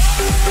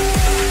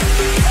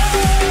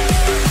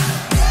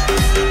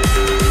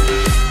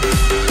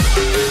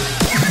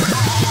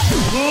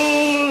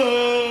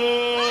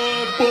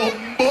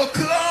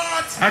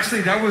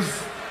 Actually, that was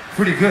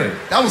pretty good.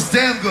 That was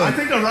damn good. I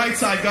think the right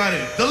side got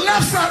it. The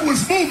left side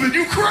was moving.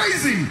 You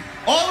crazy.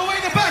 All the way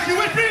in the back. You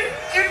with me?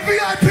 In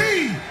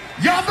VIP.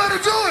 Y'all better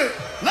do it.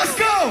 Let's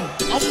go.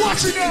 I'm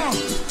watching y'all.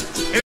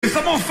 If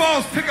someone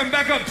falls, pick them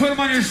back up, put them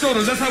on your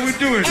shoulders. That's how we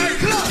do it. All right,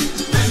 clap.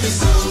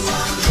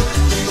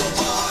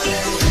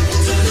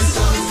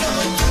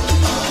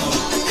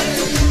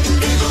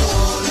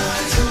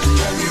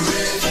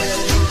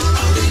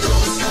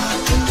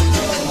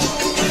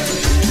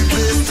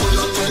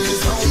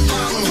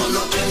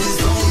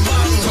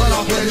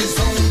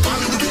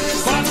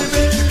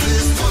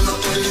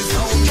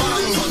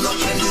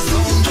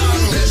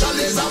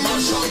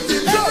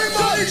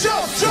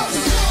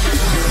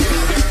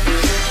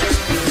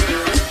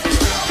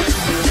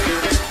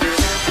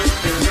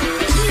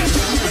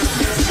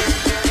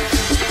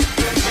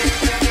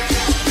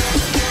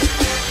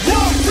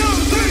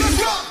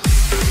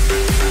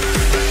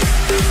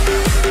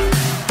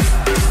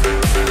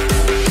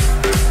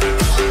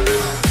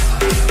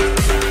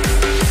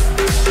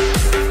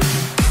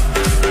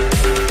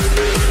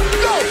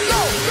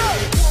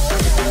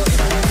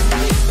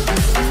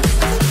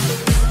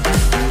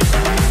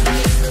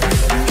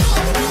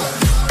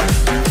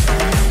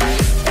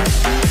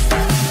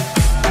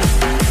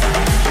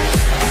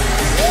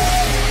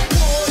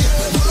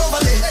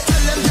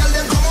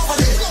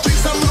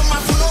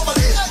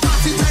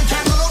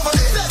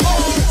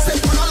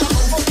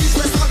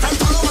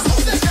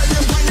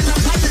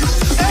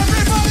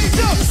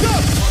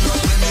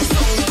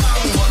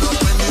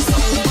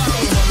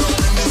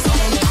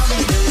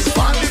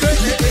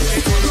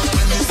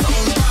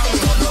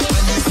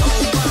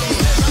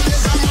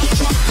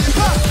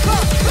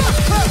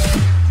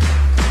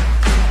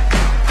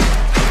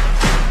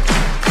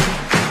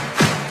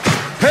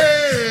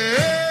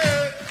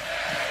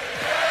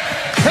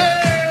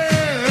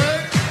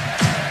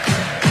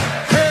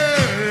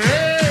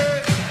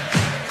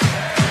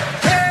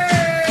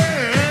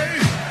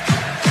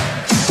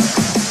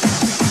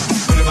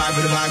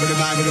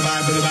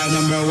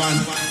 number one.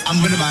 I'm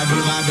gonna buy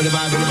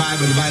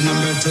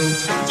number two.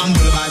 I'm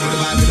gonna buy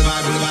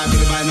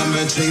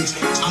number three.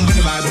 I'm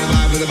gonna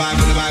buy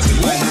number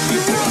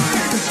four.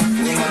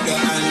 Hold your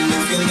hand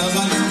if you love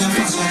and let the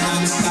fashion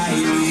and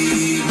style.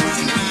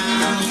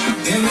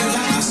 Every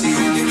time I see you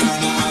in the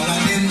corner, all I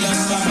did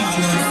just a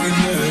ball of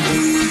melody.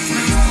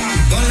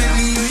 Don't let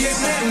me hear you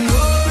say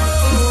whoa.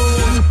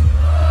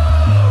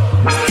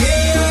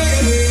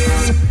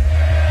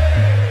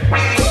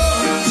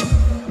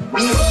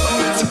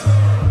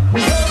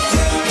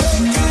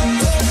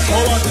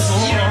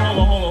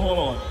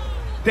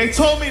 They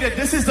told me that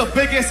this is the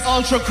biggest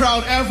ultra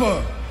crowd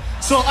ever.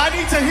 So I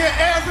need to hear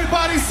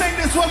everybody sing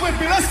this one with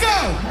me. Let's go!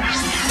 All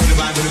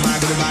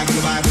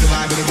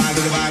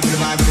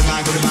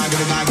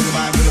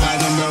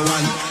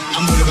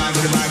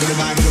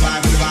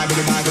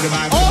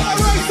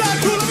right, side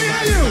crew, let me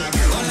hear you.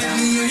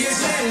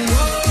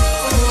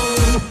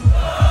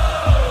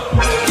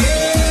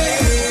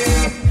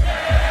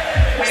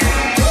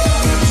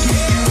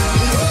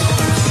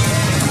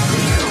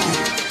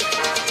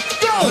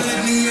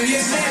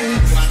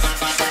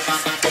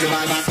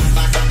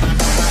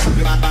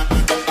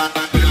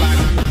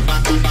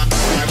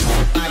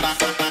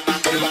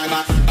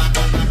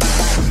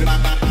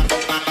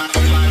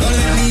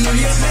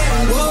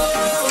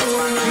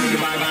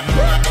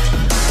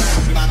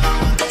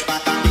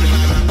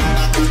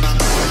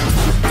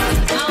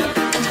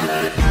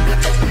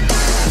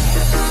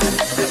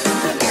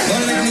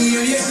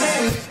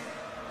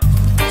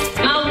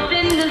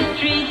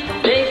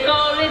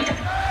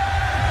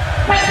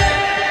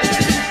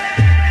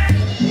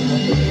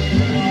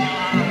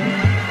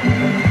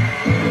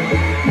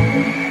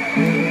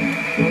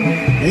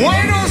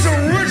 Where those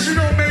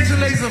original Major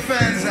Lazer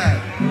fans at?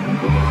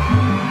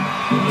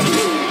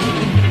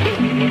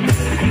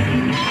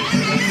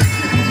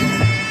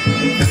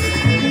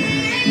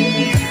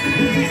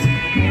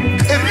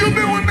 If you've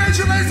been with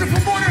Major Lazer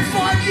for more than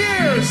 5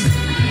 years,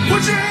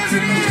 put your hands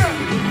in the air.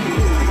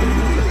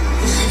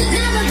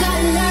 Never got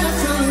love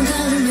from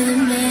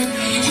government man.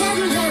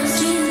 Hadn't got a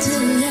stream to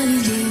love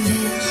you, baby.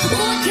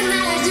 What can I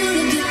do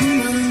to get the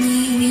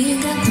money? Me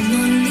ain't got the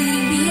money.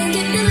 Me ain't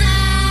get the life.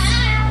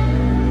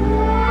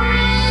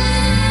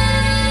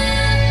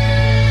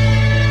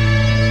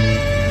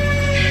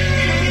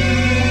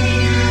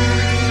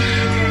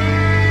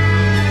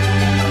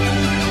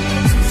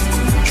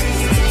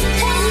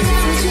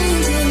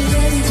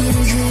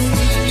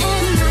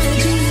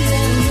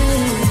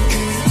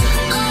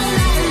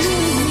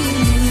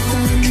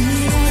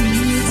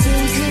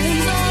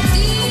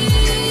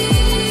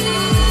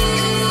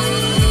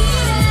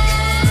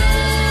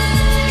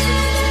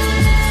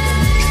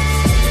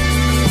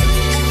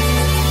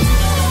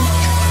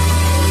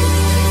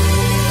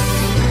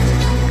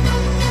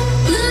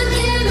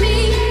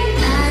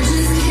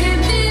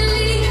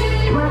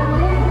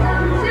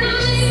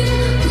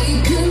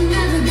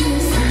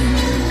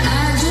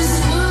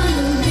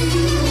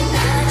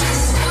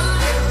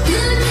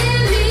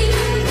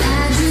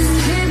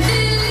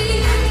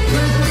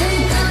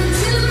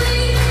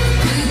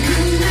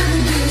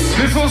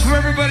 This goes for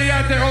everybody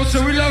out there.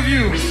 Also, we love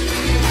you.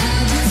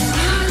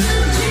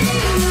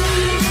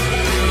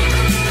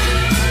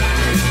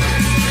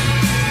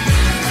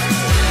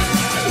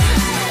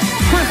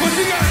 Chris, what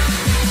you got?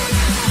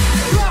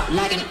 Rock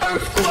like an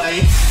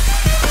earthquake.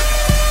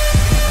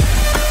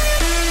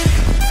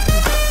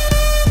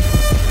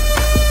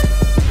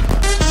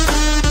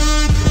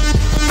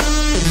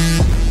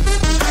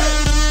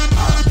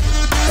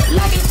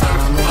 Like an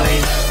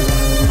earthquake.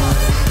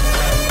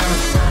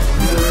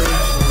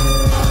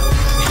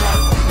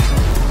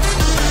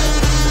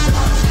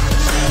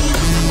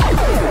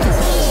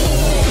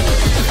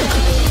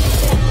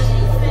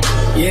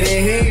 Yeah,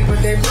 they hate,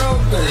 but they broke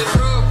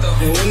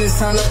though. And when it's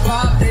time to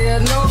pop, they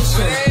had no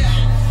shit.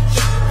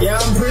 Yeah,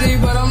 I'm pretty,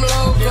 but I'm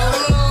loco.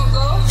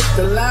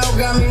 The loud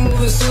got me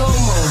moving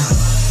slow-mo.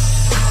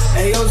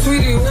 Hey, yo,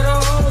 Tweety, where the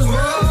hoes,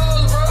 bro?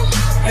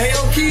 Hey,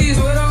 yo, Keys,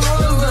 where the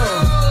hoes,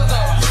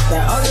 though?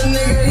 That other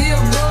nigga, he a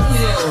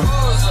bozo.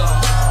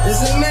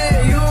 It's a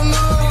man, you don't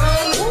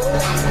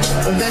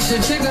know. If that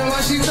shit chicken, why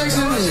she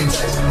texting me?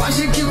 Why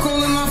she keep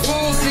calling my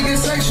phone, speaking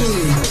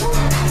sexually?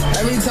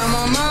 Every time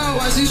I'm out,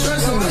 why she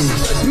stressing me?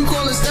 You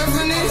call her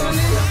Stephanie?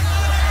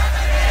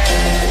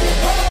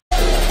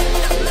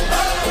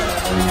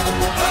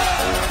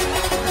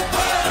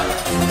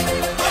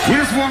 We're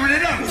just warming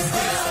it up.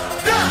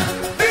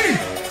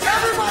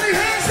 Everybody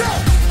hands up.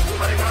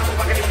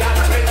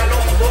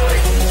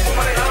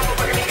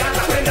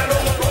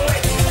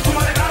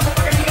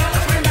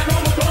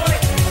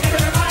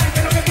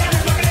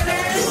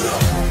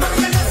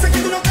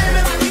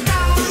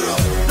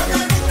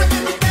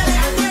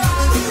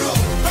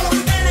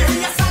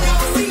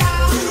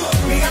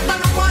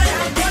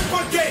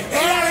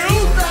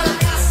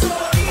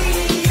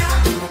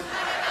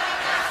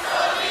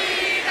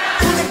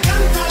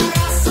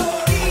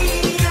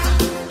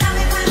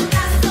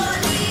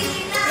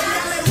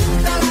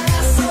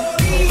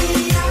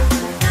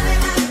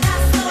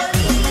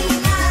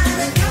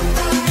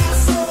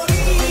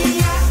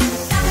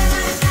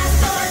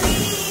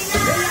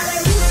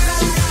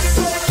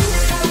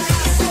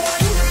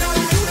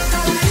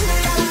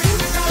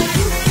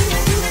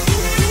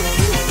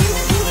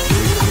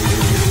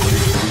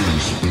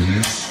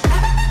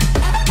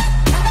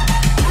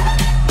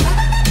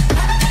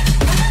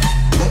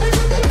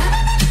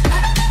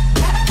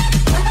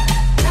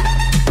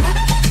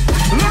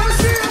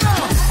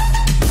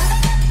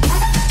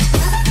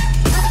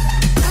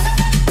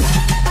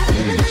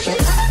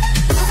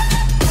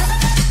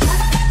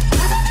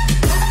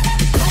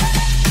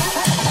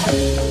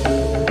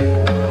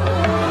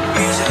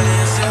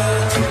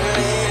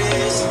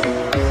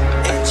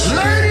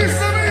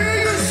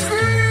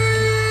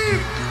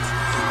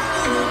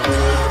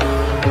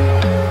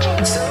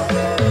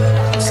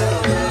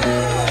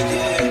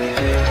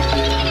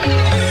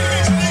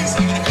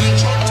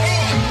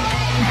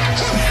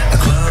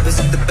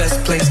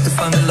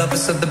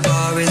 purpose of the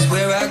bar is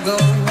where I go.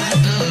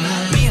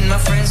 Me and my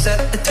friends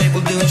at the table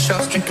doing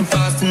shots, drinking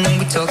fast, and then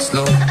we talk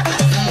slow.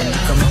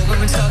 Come over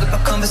and start up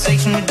a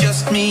conversation with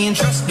just me, and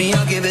trust me,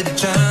 I'll give it a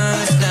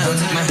chance. Now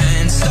take my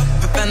hand, stop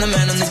it, and the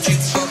man on the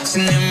jukebox,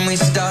 and then we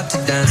start to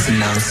dance.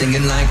 And I'm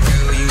singing like,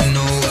 girl, you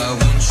know I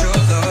want your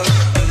love.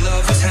 Your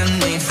love was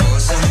handmade for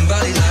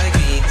somebody like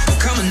me.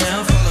 Come on now,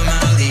 follow my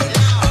lead.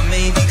 I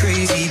may be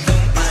crazy,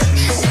 don't mind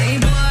me. Hey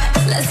boy,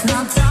 let's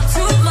not talk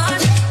too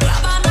much.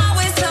 Grab on my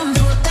waist and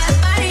put that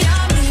body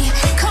on me.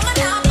 Come on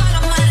now,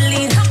 follow my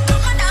lead.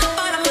 Come on now,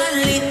 follow my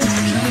lead.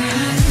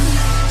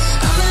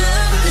 I'm in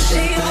love with the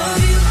shape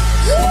of you.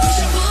 You push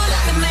and pull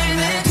like a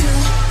magnet do.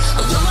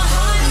 Although my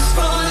heart is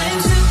falling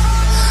too.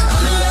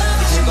 I'm in love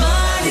with your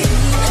body.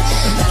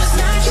 And last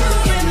night you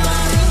were in my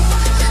room.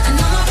 And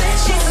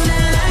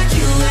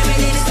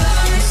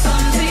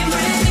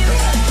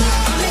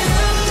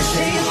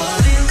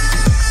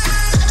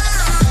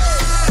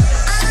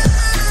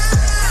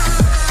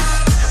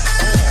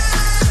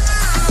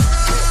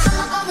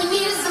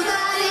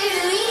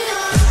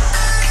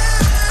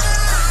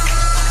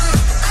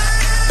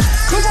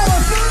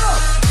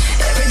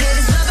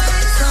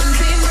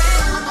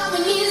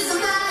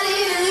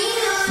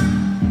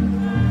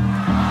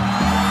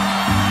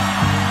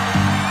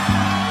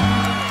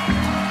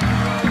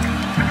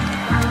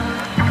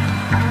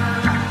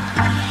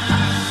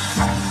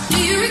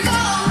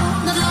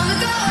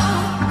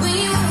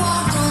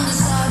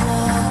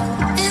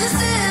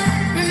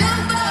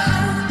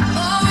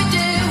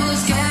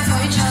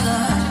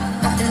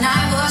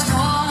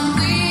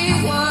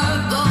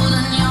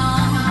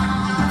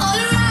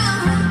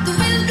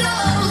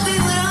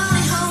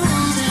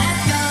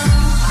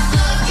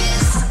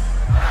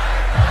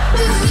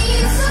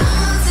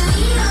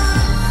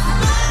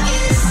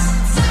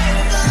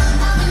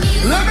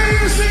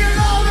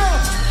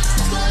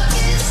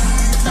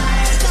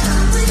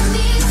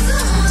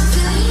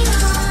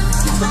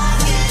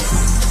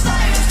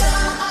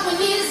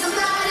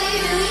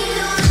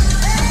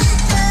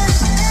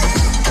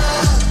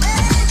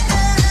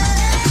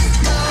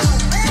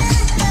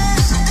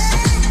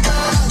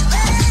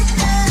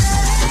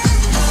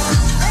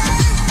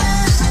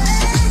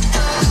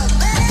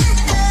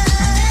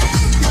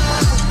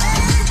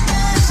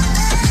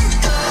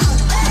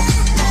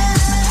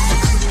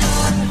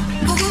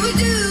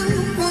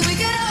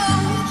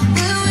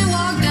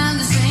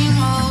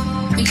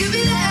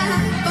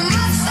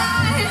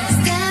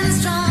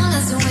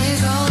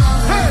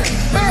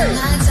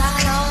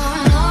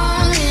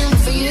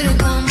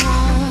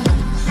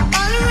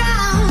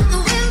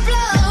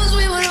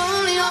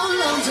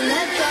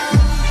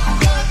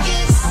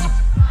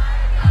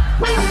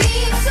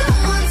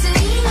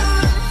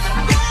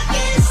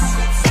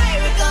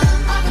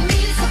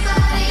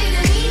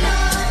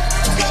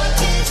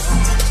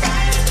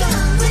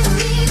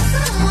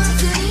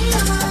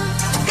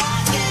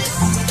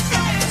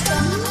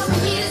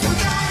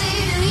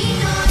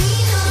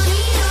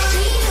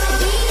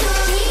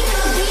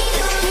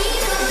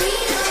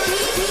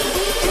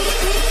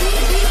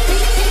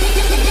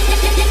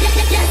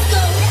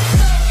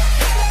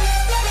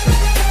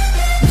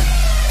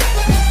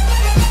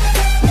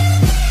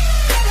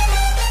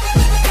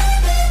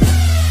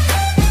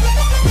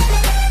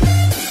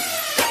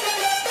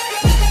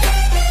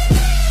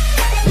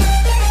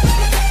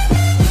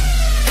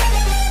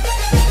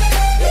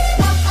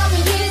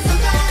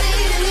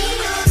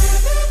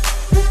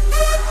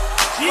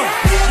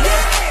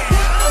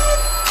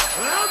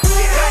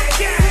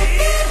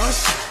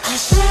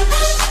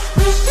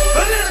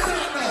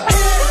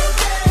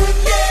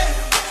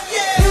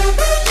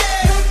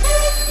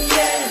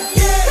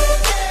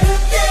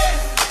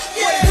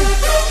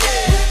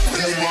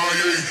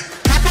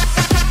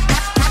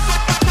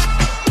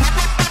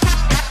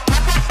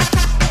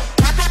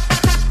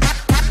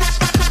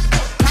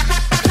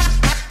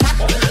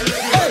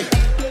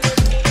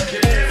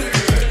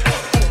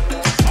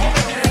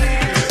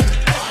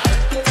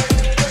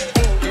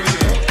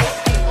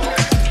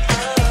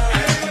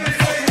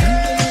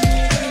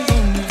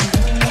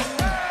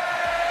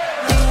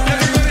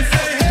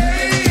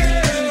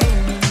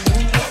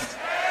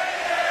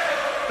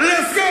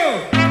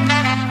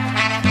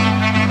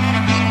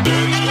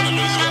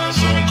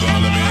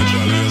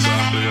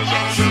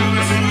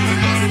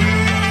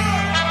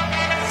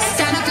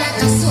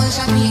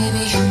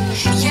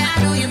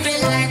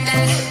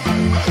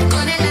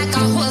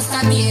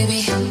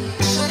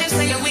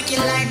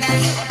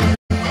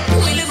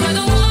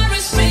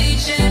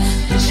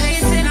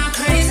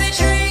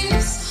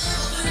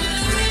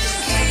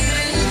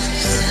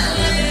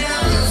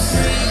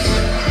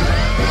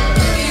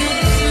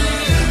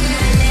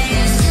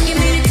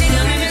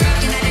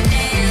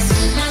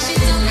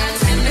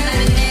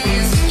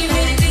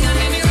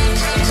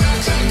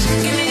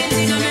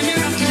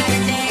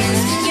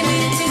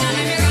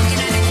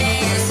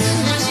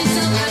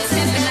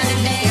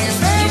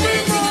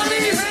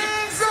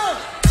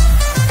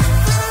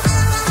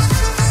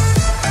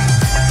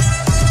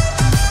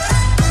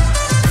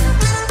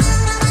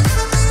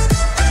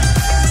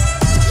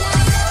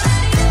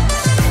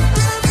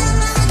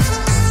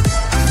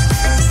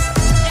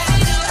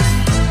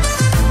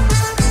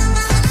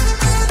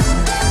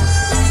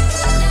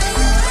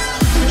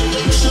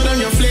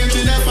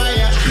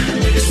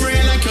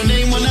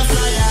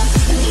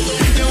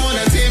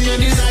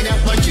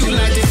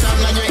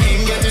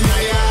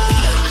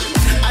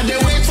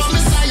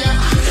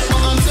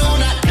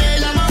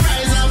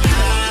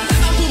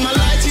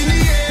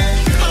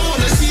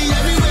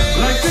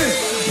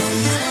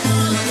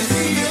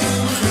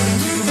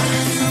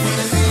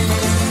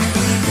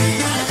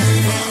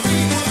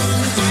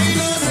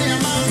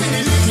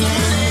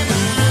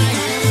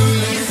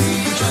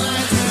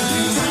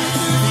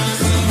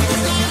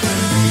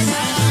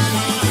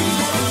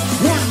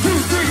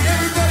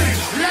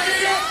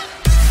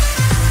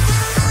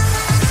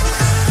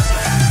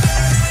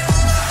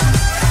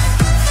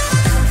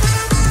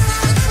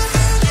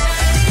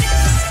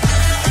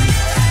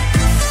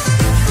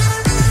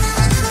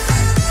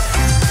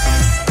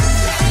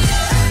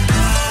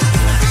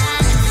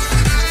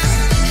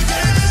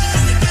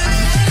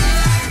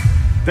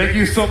Thank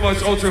you so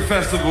much, Ultra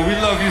Festival. We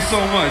love you so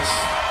much.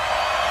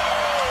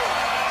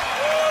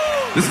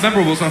 This is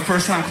memorable. It's our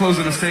first time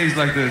closing a stage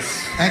like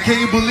this. And can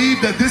you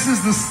believe that this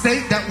is the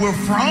state that we're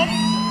from?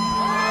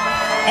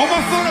 All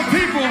my Florida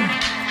people,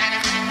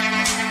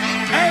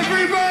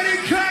 everybody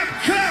clap,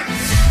 clap.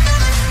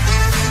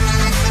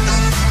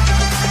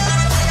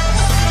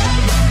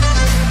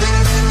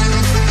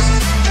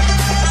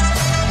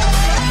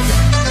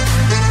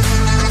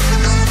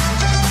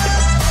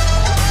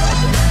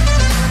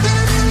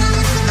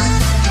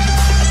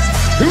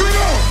 Here we go.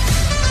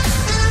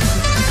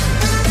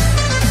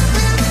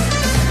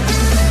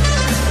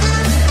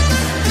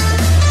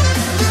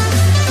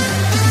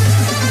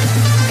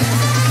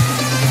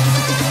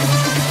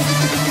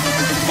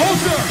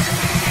 Ultra.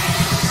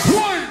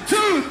 1,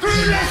 2,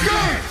 3, let's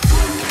go.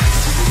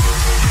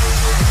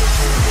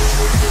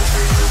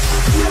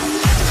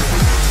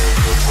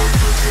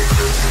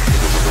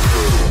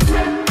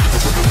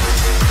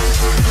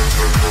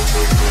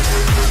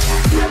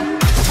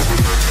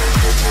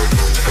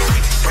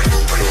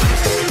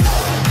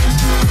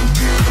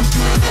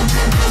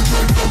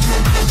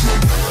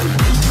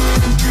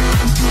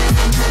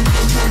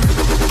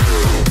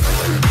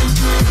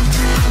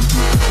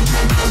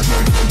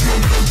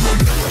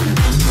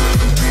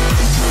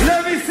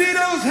 Let me see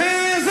those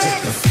hands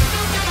up.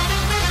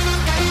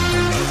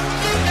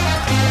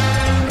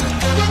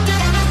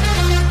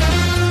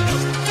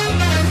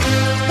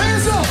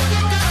 Hands up!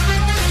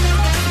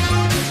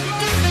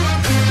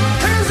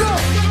 Hands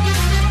up!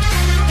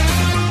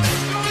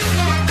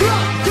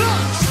 Clap,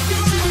 clap!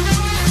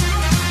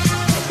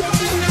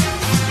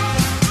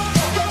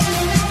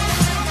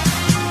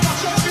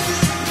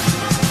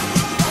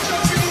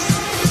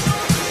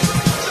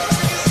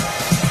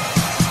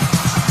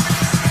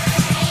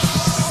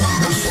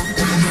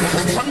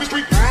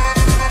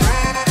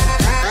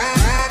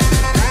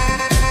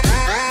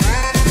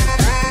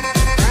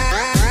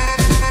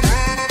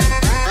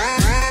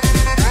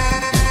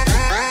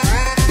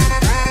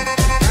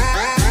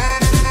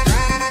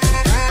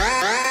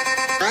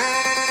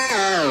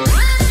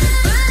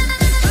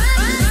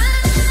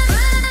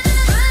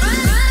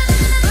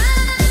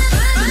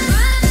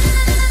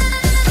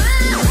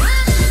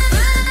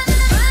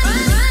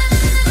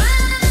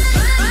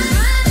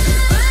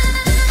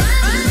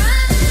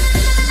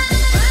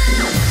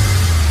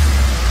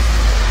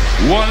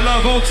 One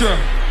love, Ultra.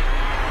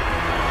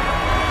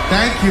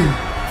 Thank you.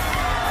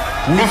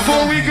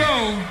 Before we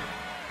go,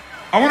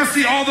 I want to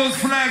see all those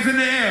flags in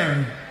the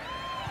air.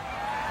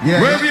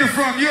 Yeah. Wherever you're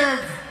from, Europe,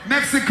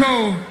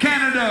 Mexico,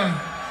 Canada,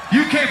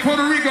 UK,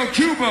 Puerto Rico,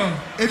 Cuba.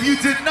 If you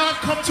did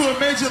not come to a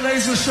Major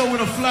Lazer show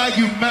with a flag,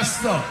 you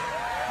messed up.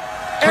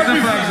 Put the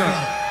Every flags flag.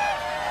 up.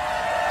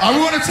 I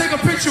want to take a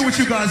picture with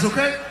you guys,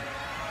 okay?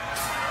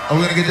 Are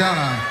we gonna get down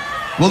on it?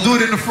 We'll do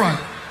it in the front.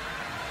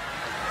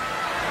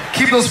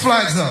 Keep those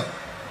flags up.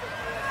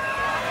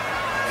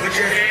 Put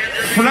your hands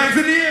in Flags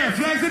in the air,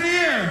 flags in the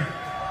air.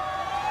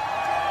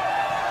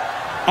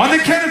 On the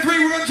count of 3,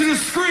 we're going to the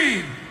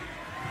screen.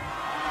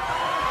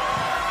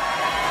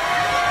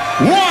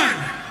 1,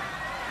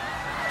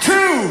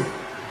 2,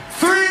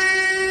 3.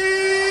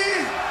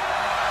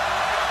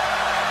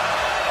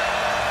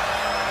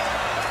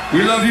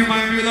 We love you,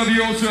 Miami. We love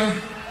you, Ultra.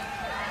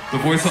 The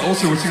voice of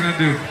Ultra, what you gonna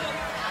do?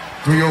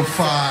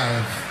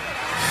 305.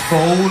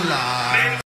 Fola.